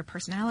you get your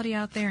personality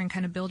out there and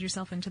kind of build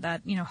yourself into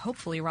that,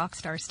 hopefully rock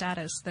star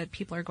status that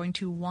people are going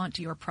to want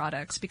your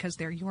products because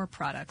they're your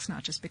products,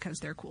 not just because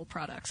they're cool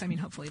products.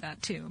 Technology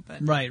that too.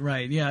 But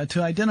Right. Yeah.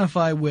 To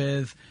identify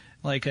with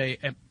like a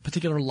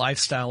particular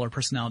lifestyle or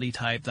personality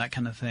type, that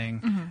kind of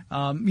thing.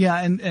 And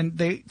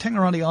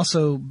Technorati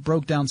also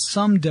broke down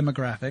some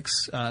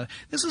demographics.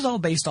 This is all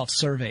based off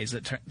surveys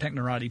that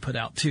Technorati put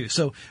out too.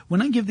 So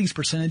when I give these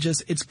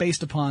percentages, it's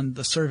based upon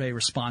the survey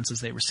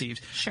responses they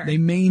received. Sure. They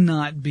may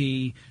not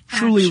be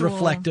truly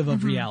reflective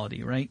of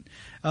reality, right?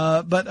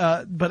 But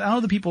out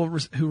of the people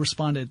who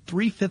responded,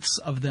 3/5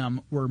 of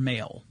them were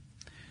male.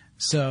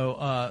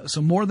 So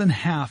more than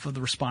half of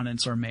the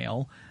respondents are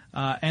male.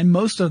 And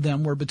most of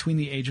them were between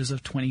the ages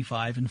of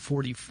 25 and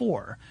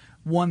 44.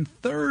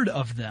 1/3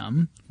 of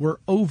them were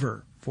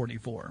over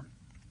 44.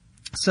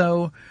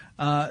 So,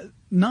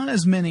 not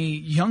as many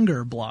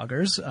younger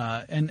bloggers,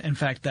 and in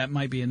fact, that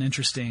might be an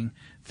interesting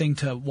thing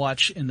to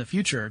watch in the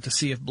future to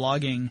see if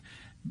blogging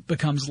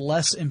becomes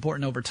less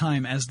important over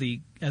time as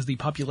the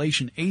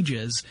population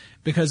ages,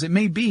 because it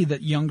may be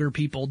that younger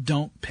people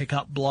don't pick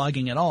up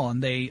blogging at all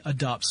and they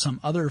adopt some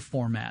other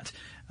format.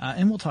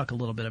 And we'll talk a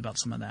little bit about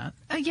some of that.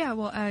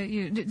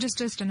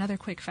 Just another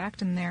quick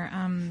fact in there.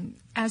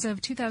 As of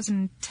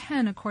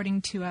 2010,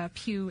 according to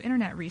Pew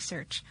Internet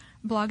Research,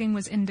 blogging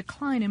was in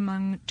decline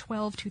among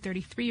 12 to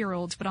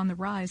 33-year-olds, but on the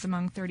rise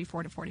among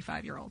 34 to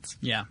 45-year-olds.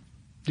 Yeah,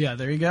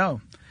 there you go.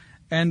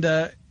 And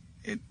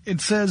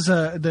it says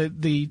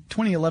the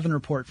 2011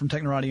 report from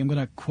Technorati, I'm going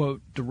to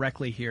quote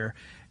directly here.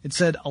 It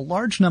said, a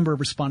large number of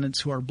respondents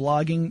who are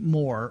blogging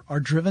more are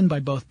driven by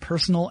both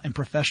personal and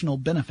professional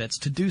benefits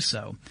to do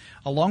so.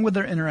 Along with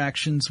their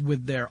interactions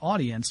with their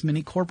audience,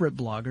 many corporate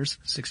bloggers,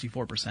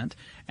 64%,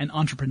 and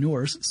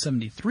entrepreneurs,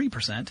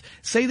 73%,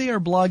 say they are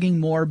blogging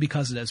more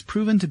because it has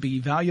proven to be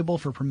valuable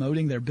for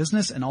promoting their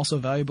business and also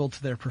valuable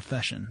to their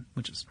profession,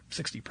 which is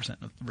 60%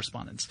 of the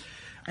respondents.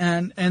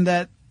 And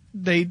that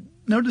they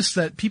noticed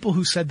that people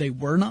who said they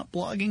were not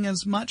blogging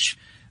as much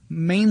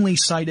mainly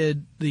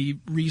cited the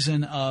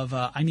reason of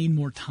I need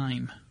more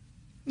time.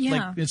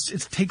 Yeah. Like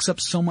it takes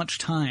up so much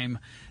time,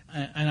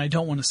 and I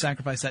don't want to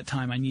sacrifice that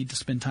time. I need to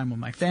spend time with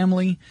my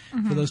family.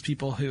 For those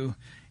people who,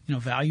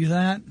 value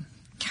that.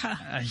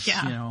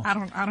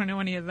 I don't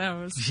know any of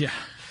those.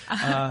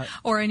 Yeah.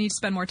 Or I need to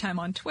spend more time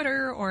on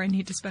Twitter, or I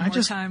need to spend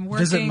more time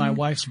working. Visit my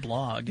wife's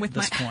blog at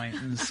this point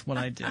is what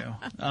I do.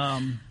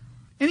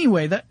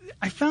 Anyway,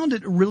 I found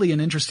it really an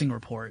interesting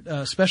report,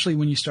 especially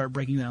when you start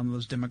breaking down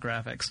those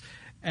demographics.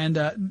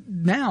 And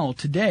now,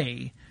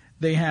 today,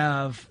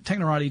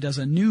 Technorati does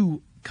a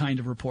new kind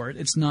of report.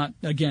 It's not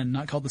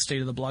called the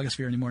State of the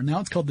Blogosphere anymore.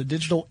 Now it's called the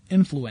Digital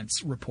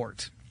Influence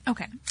Report.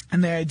 Okay.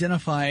 And they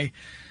identify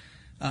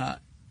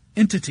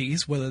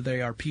entities, whether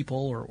they are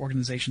people or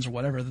organizations or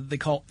whatever, that they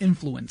call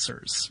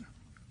influencers.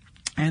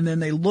 And then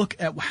they look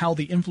at how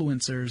the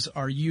influencers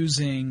are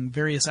using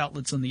various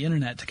outlets on the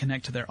internet to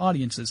connect to their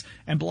audiences.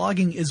 And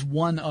blogging is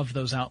one of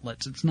those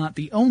outlets. It's not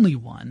the only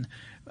one.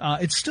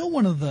 It's still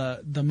one of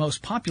the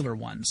most popular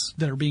ones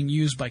that are being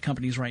used by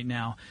companies right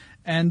now.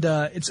 And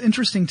it's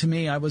interesting to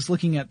me. I was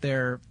looking at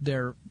their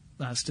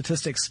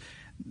statistics.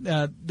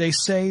 They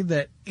say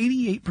that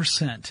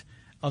 88%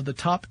 of the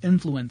top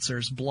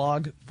influencers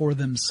blog for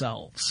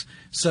themselves.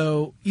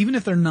 So even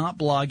if they're not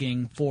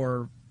blogging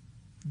for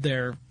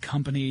their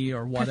company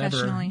or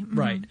whatever,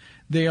 right?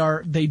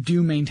 They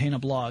do maintain a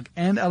blog.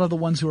 And out of the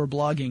ones who are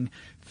blogging,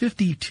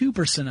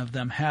 52% of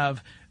them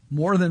have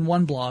more than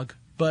one blog,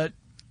 but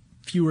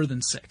fewer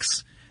than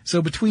 6.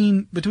 So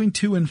between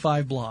 2 and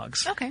 5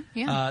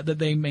 blogs, that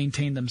they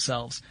maintain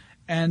themselves.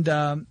 And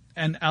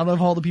out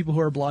of all the people who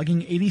are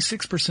blogging,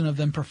 86% of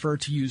them prefer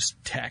to use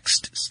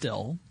text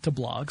still to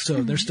blog.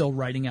 So they're still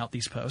writing out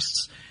these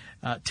posts.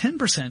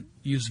 10%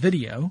 use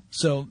video.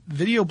 So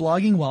video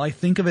blogging, while I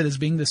think of it as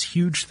being this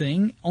huge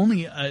thing,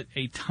 only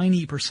a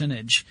tiny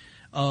percentage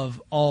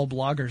of all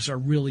bloggers are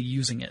really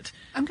using it.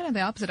 I'm kind of the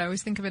opposite. I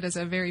always think of it as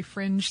a very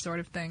fringe sort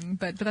of thing,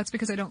 but that's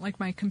because I don't like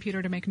my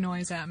computer to make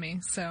noise at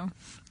me. So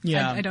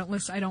yeah, I don't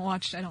listen. I don't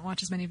watch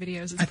as many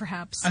videos as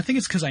perhaps. I think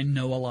it's because I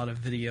know a lot of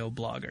video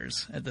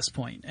bloggers at this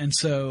point, and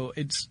so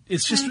it's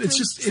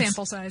just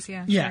sample size.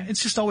 Yeah, yeah, sure.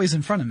 It's just always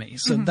in front of me.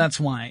 So that's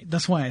why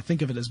I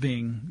think of it as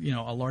being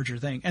a larger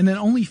thing. And then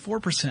only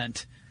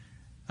 4%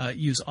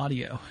 use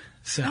audio.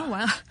 So oh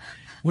wow.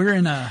 We're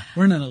in an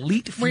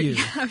elite few.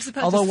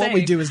 Although what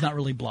we do is not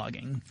really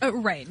blogging. Oh,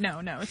 right.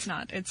 No, it's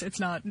not. It's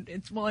not.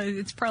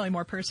 It's probably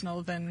more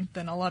personal than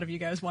a lot of you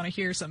guys want to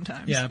hear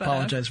sometimes. Yeah, I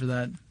apologize for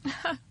that.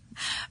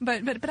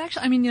 But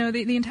actually, I mean,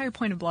 the entire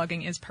point of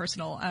blogging is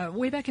personal.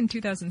 Way back in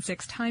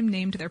 2006, Time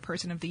named their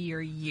Person of the Year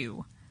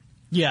you.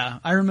 Yeah,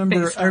 I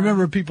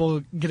remember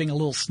people getting a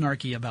little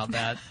snarky about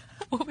that.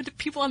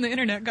 People on the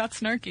internet got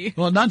snarky.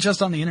 Well, not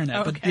just on the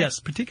internet, but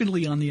yes,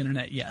 particularly on the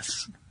internet,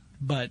 yes.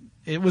 But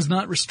it was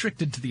not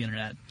restricted to the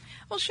internet.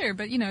 Well, sure,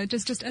 but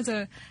just as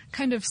a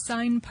kind of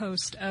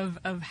signpost of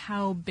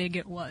how big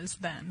it was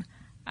then,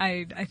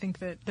 I think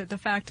that the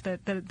fact that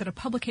a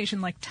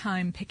publication like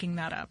Time picking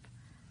that up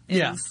is...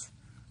 Yeah.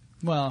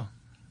 Well,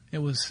 it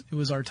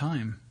was our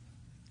time,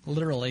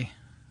 literally.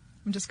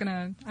 I'm just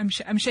gonna...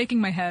 I'm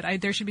shaking my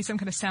head. There should be some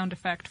kind of sound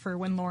effect for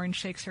when Lauren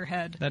shakes her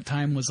head. That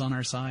time was on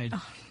our side.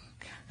 Oh,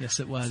 yes,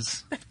 it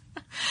was.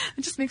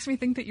 It just makes me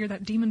think that you're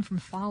that demon from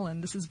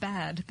Fallen. This is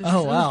bad.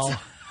 Wow.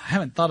 I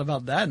haven't thought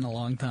about that in a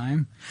long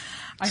time.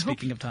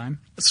 Speaking of time.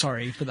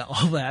 Sorry for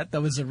all that.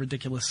 That was a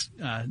ridiculous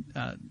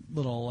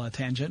little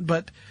tangent.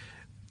 But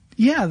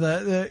yeah,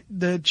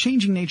 the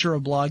changing nature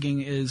of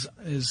blogging is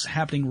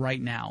happening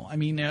right now. I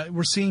mean,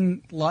 we're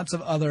seeing lots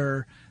of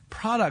other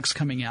products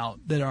coming out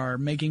that are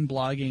making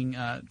blogging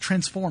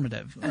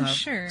transformative.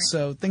 Sure.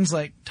 So things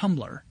like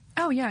Tumblr.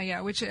 Oh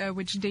yeah, which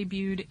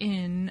debuted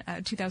in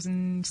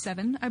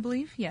 2007, I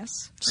believe.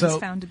 Yes, so, it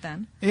was founded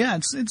then. Yeah,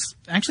 it's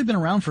actually been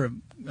around for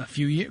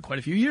quite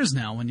a few years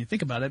now when you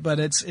think about it. But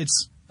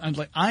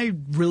I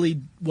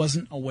really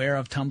wasn't aware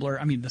of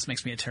Tumblr. I mean, this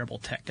makes me a terrible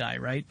tech guy,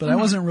 right? But I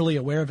wasn't really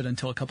aware of it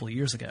until a couple of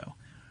years ago.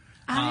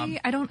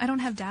 I don't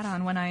have data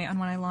on when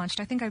I launched.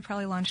 I think I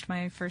probably launched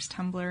my first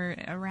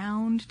Tumblr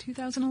around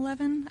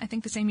 2011. I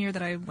think the same year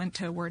that I went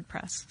to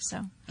WordPress.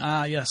 So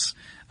yes,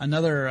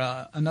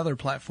 another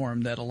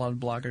platform that a lot of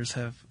bloggers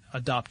have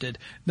adopted.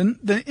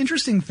 The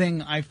interesting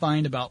thing I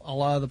find about a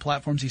lot of the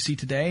platforms you see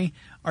today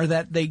are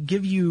that they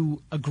give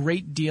you a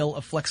great deal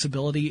of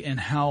flexibility in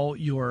how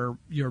your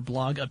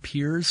blog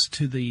appears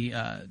to the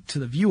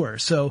viewer.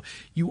 So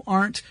you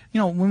aren't,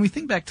 when we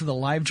think back to the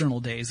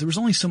LiveJournal days, there was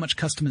only so much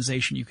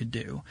customization you could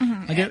do.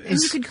 Mm-hmm.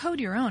 And you could code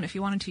your own if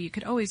you wanted to. You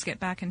could always get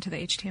back into the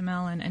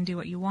HTML and do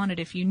what you wanted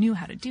if you knew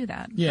how to do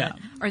that. Yeah.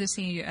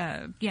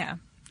 Yeah.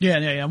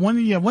 Yeah.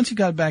 Once you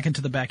got back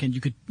into the back end,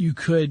 you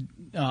could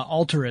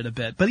alter it a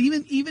bit. But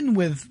even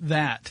with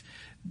that,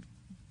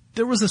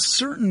 there was a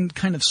certain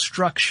kind of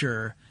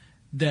structure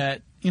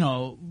that,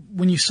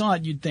 when you saw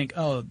it, you'd think,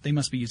 oh, they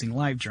must be using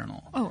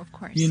LiveJournal. Oh, of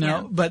course.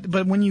 Yeah. But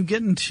when you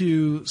get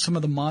into some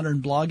of the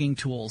modern blogging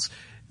tools,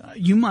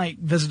 you might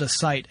visit a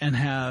site and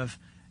have,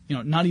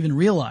 not even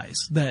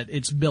realize that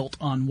it's built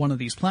on one of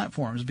these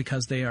platforms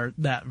because they are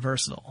that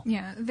versatile.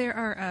 Yeah, there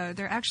are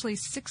actually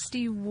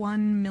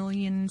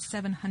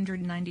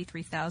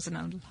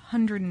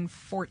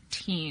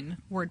 61,793,114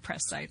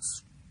 WordPress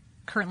sites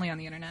currently on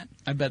the internet.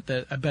 I bet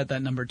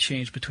that number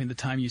changed between the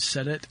time you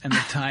said it and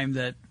the time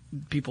that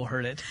people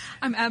heard it.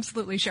 I'm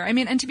absolutely sure. I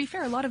mean, and to be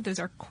fair, a lot of those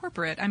are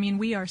corporate. I mean,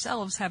 we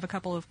ourselves have a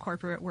couple of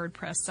corporate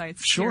WordPress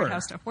sites. Sure. Here at How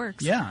Stuff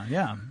Works.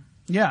 Yeah.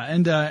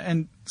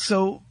 And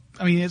so,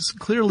 I mean, it's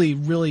clearly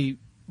really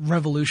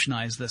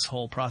revolutionized this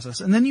whole process.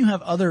 And then you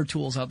have other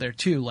tools out there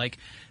too, like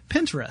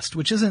Pinterest,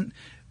 which isn't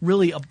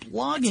really a blogging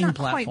platform. It's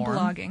not quite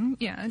blogging.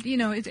 Yeah.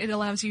 It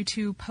allows you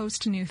to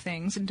post new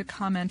things and to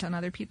comment on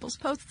other people's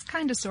posts,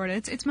 kind of, sort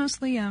of. It's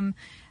mostly, kind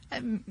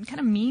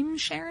of meme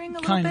sharing a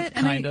little bit.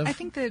 And I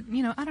think that,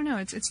 I don't know,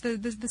 it's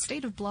the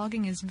state of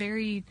blogging is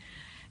very,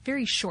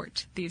 very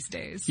short these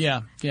days.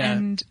 Yeah.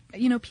 And,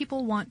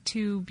 people want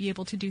to be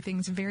able to do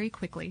things very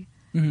quickly.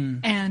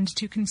 And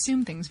to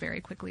consume things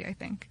very quickly, I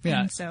think.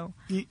 Yeah. And so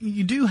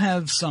you do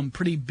have some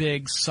pretty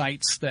big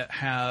sites that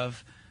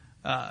have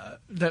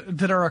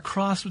that are a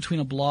cross between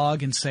a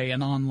blog and, say,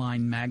 an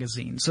online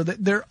magazine. So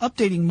that they're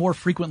updating more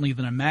frequently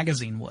than a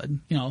magazine would.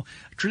 A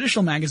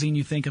traditional magazine,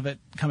 you think of it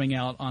coming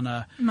out on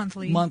a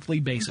monthly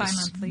basis.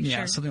 Bi-monthly, yeah,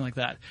 sure. something like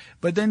that.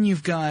 But then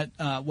you've got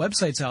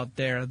websites out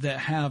there that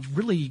have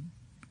really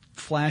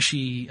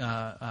flashy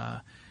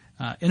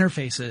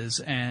interfaces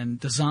and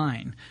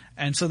design.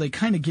 And so they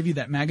kind of give you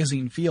that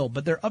magazine feel,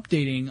 but they're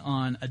updating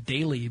on a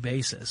daily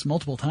basis,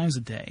 multiple times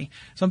a day.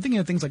 So I'm thinking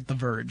of things like The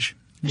Verge,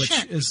 which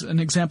Sure. is an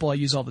example I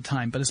use all the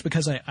time, but it's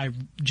because I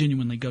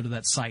genuinely go to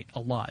that site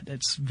a lot.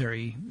 It's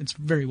very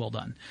well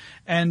done.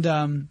 And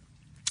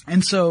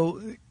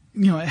so,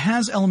 it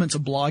has elements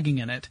of blogging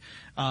in it.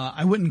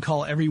 I wouldn't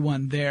call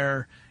everyone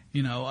there,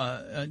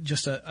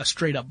 just a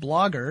straight up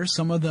blogger.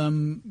 Some of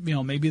them,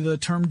 maybe the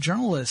term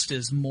journalist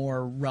is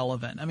more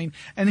relevant. I mean,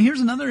 and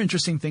here's another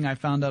interesting thing I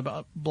found out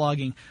about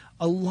blogging.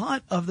 A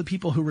lot of the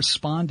people who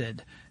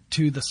responded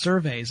to the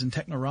surveys in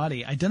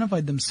Technorati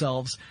identified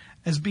themselves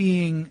as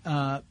being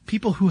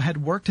people who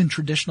had worked in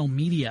traditional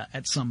media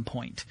at some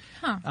point.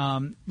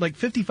 Like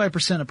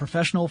 55% of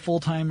professional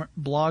full-time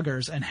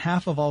bloggers and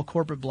half of all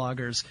corporate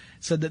bloggers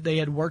said that they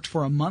had worked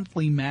for a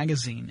monthly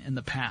magazine in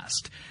the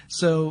past.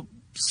 So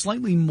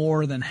slightly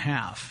more than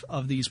half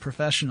of these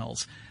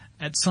professionals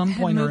at some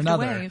point or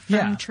another away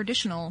from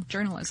traditional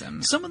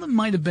journalism. Some of them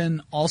might have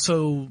been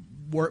also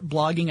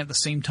blogging at the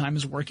same time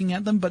as working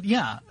at them, but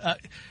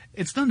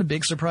it's not a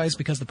big surprise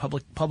because the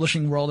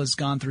publishing world has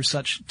gone through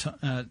such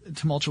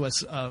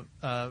tumultuous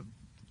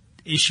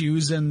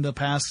issues in the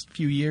past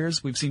few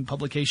years. We've seen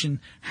publication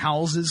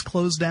houses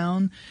close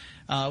down.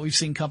 We've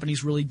seen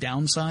companies really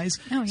downsize.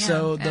 Oh, yeah.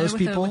 So those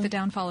people with the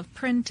downfall of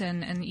print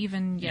and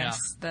even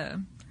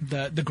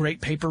the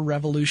great paper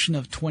revolution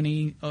of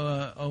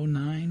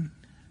 2009,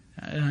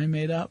 I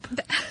made up.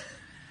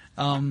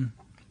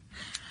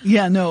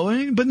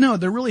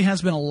 There really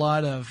has been a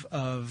lot of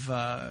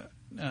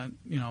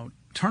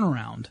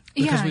turnaround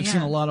because we've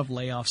seen a lot of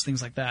layoffs,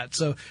 things like that.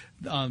 So,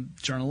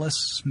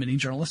 many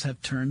journalists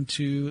have turned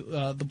to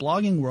the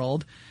blogging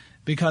world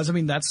because,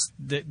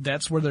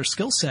 that's where their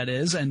skill set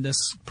is, and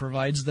this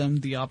provides them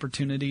the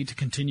opportunity to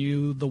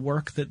continue the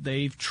work that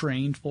they've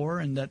trained for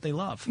and that they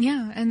love.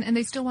 Yeah, and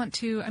they still want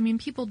to,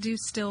 people do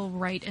still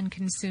write and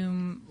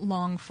consume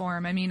long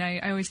form.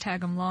 I always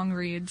tag them long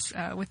reads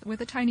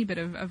with a tiny bit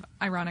of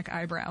ironic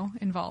eyebrow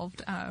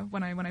involved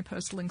when I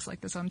post links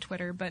like this on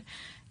Twitter. But,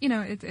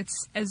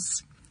 it's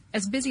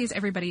as busy as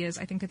everybody is,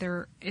 I think that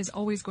there is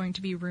always going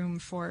to be room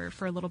for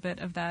a little bit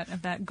of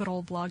that good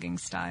old blogging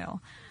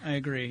style. I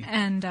agree.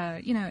 And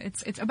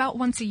it's about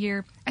once a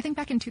year. I think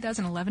back in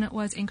 2011 it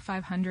was Inc.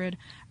 500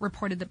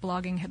 reported that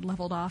blogging had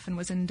leveled off and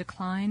was in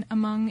decline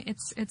among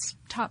its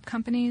top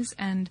companies.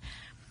 And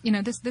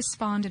this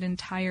spawned an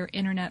entire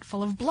internet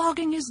full of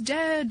blogging is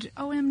dead,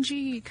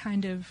 OMG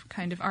kind of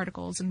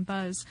articles and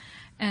buzz.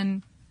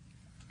 And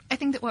I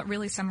think that what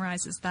really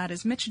summarizes that,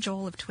 as Mitch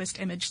Joel of Twist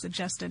Image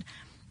suggested,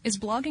 is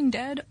blogging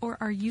dead, or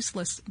are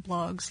useless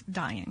blogs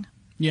dying?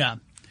 Yeah.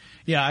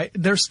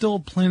 There's still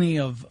plenty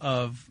of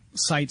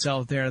sites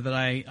out there that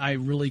I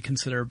really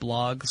consider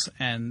blogs,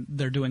 and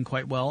they're doing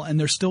quite well. And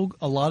there's still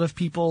a lot of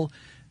people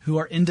who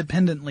are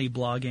independently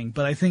blogging,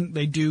 but I think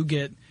they do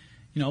get,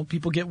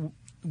 people get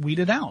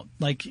weeded out.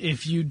 Like,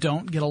 if you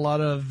don't get a lot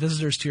of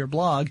visitors to your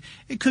blog,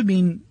 it could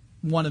mean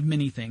one of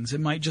many things. It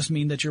might just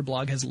mean that your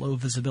blog has low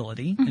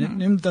visibility,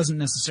 and it doesn't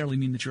necessarily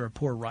mean that you're a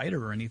poor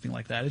writer or anything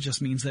like that. It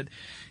just means that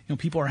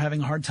people are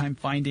having a hard time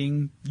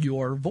finding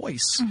your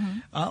voice,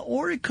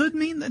 or it could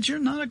mean that you're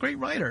not a great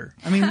writer.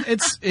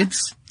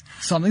 It's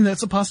something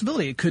that's a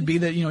possibility. It could be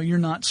that you're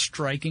not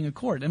striking a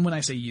chord. And when I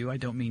say you, I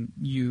don't mean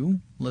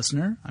you,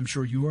 listener. I'm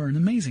sure you are an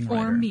amazing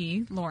writer. Or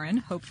me, Lauren.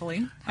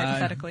 Hopefully,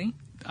 hypothetically.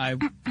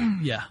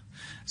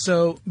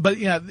 So, but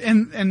yeah,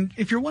 and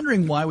if you're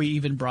wondering why we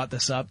even brought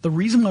this up, the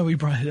reason why we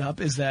brought it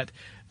up is that,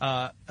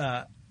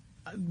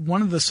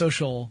 one of the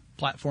social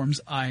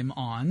platforms I'm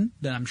on,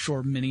 that I'm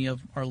sure many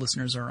of our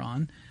listeners are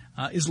on,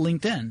 is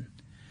LinkedIn.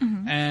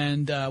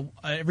 And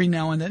every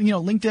now and then,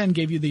 LinkedIn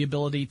gave you the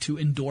ability to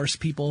endorse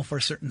people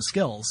for certain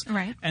skills.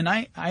 Right. And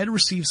I had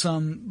received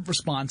some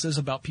responses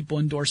about people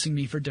endorsing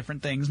me for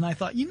different things. And I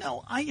thought,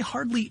 I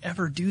hardly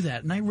ever do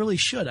that. And I really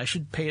should. I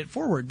should pay it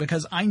forward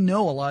because I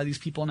know a lot of these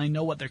people and I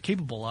know what they're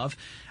capable of.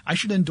 I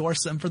should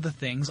endorse them for the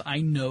things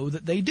I know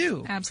that they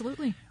do.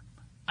 Absolutely.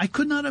 I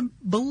could not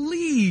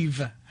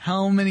believe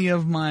how many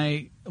of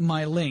my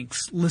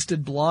links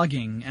listed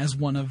blogging as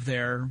one of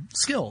their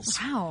skills.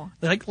 Wow.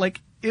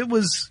 Like it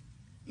was,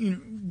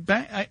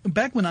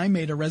 back when I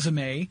made a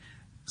resume,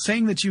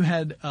 saying that you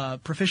had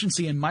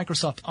proficiency in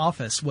Microsoft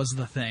Office was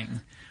the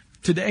thing.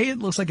 Today it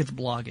looks like it's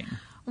blogging.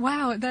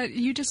 Wow, that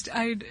you just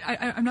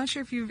I'm not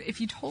sure if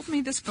you told me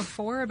this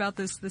before about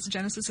this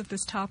genesis of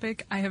this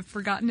topic. I have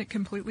forgotten it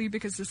completely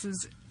because this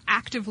is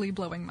actively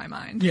blowing my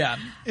mind. Yeah.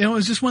 It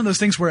was just one of those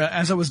things where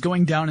as I was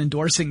going down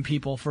endorsing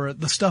people for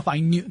the stuff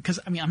I knew, because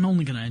I mean, I'm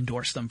only going to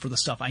endorse them for the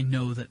stuff I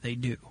know that they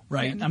do,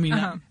 right? Yeah. I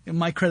mean,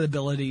 my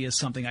credibility is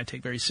something I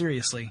take very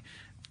seriously,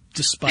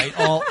 despite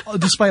all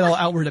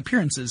outward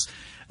appearances.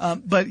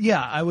 But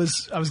yeah, I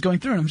was going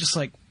through and I'm just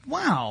like,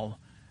 wow,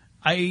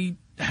 I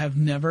have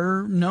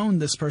never known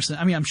this person.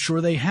 I mean, I'm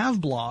sure they have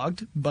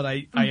blogged, but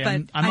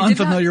I'm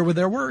unfamiliar with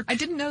their work. I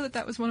didn't know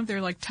that was one of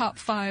their like top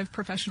 5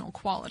 professional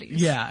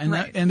qualities. Yeah, and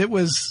right. And it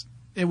was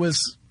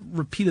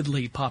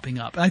repeatedly popping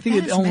up. And I think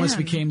it almost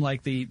man. became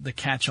like the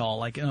catch-all,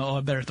 like, oh,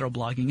 I better throw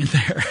blogging in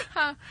there.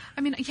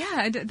 I mean,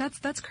 yeah,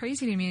 that's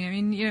crazy to me. I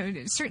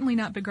mean, certainly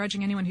not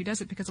begrudging anyone who does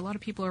it, because a lot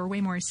of people are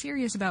way more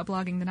serious about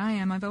blogging than I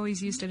am. I've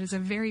always used it as a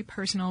very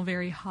personal,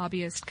 very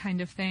hobbyist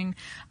kind of thing.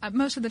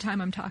 Most of the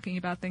time I'm talking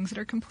about things that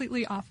are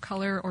completely off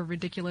color or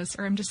ridiculous,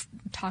 or I'm just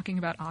talking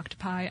about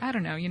octopi. I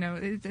don't know,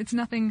 it's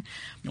nothing.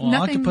 Well,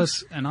 nothing,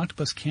 an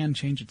octopus can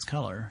change its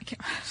color.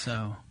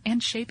 So.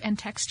 And shape and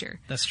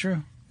texture. That's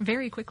true.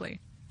 Very quickly.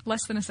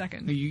 Less than a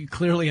second. You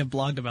clearly have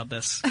blogged about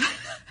this.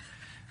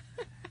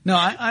 No,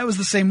 I was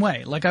the same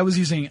way. Like I was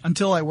using,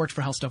 until I worked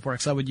for How Stuff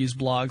Works, I would use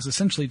blogs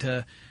essentially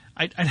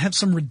I'd have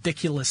some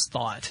ridiculous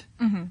thought,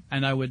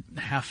 and I would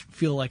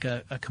feel like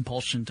a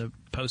compulsion to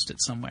post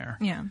it somewhere.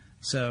 Yeah.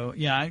 So,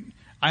 yeah,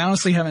 I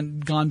honestly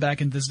haven't gone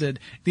back and visited.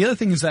 The other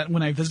thing is that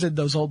when I visited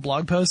those old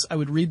blog posts, I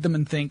would read them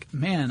and think,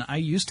 man, I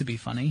used to be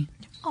funny.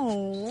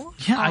 Oh.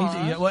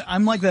 Yeah,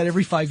 I'm like that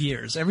every 5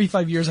 years. Every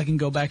 5 years I can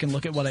go back and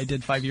look at what I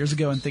did 5 years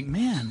ago and think,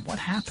 man, what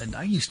happened?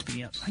 I used to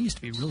be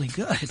really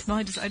good. Well,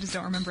 I just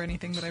don't remember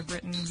anything that I've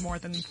written more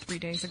than 3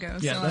 days ago.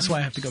 Yeah, so that's why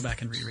I have to go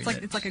back and reread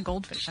it. It's like a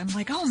goldfish. I'm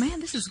like, oh man,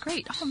 this is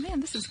great. Oh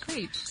man, this is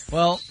great.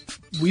 Well,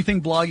 we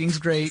think blogging's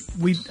great.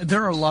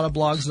 There are a lot of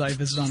blogs that I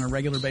visit on a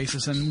regular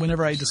basis, and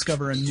whenever I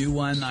discover a new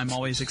one, I'm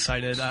always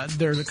excited.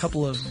 There's a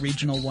couple of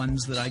regional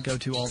ones that I go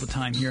to all the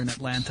time here in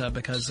Atlanta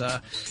because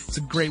it's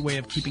a great way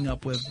of keeping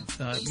up with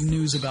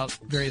news about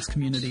various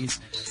communities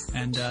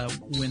and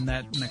when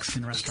that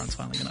Mexican restaurant's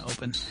finally going to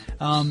open.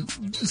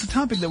 It's a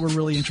topic that we're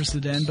really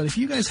interested in, but if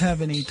you guys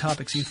have any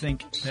topics you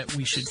think that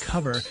we should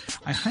cover,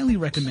 I highly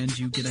recommend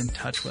you get in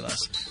touch with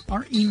us.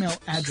 Our email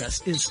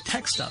address is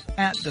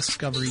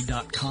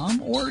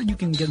techstuff@discovery.com, or you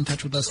can get in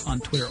touch with us on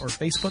Twitter or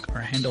Facebook.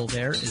 Our handle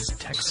there is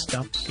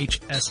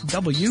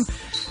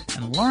techstuffhsw,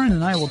 and Lauren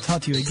and I will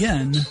talk to you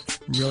again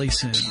really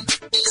soon.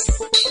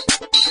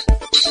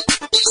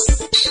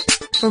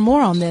 For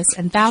more on this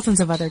and thousands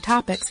of other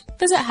topics,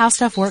 visit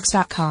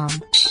howstuffworks.com.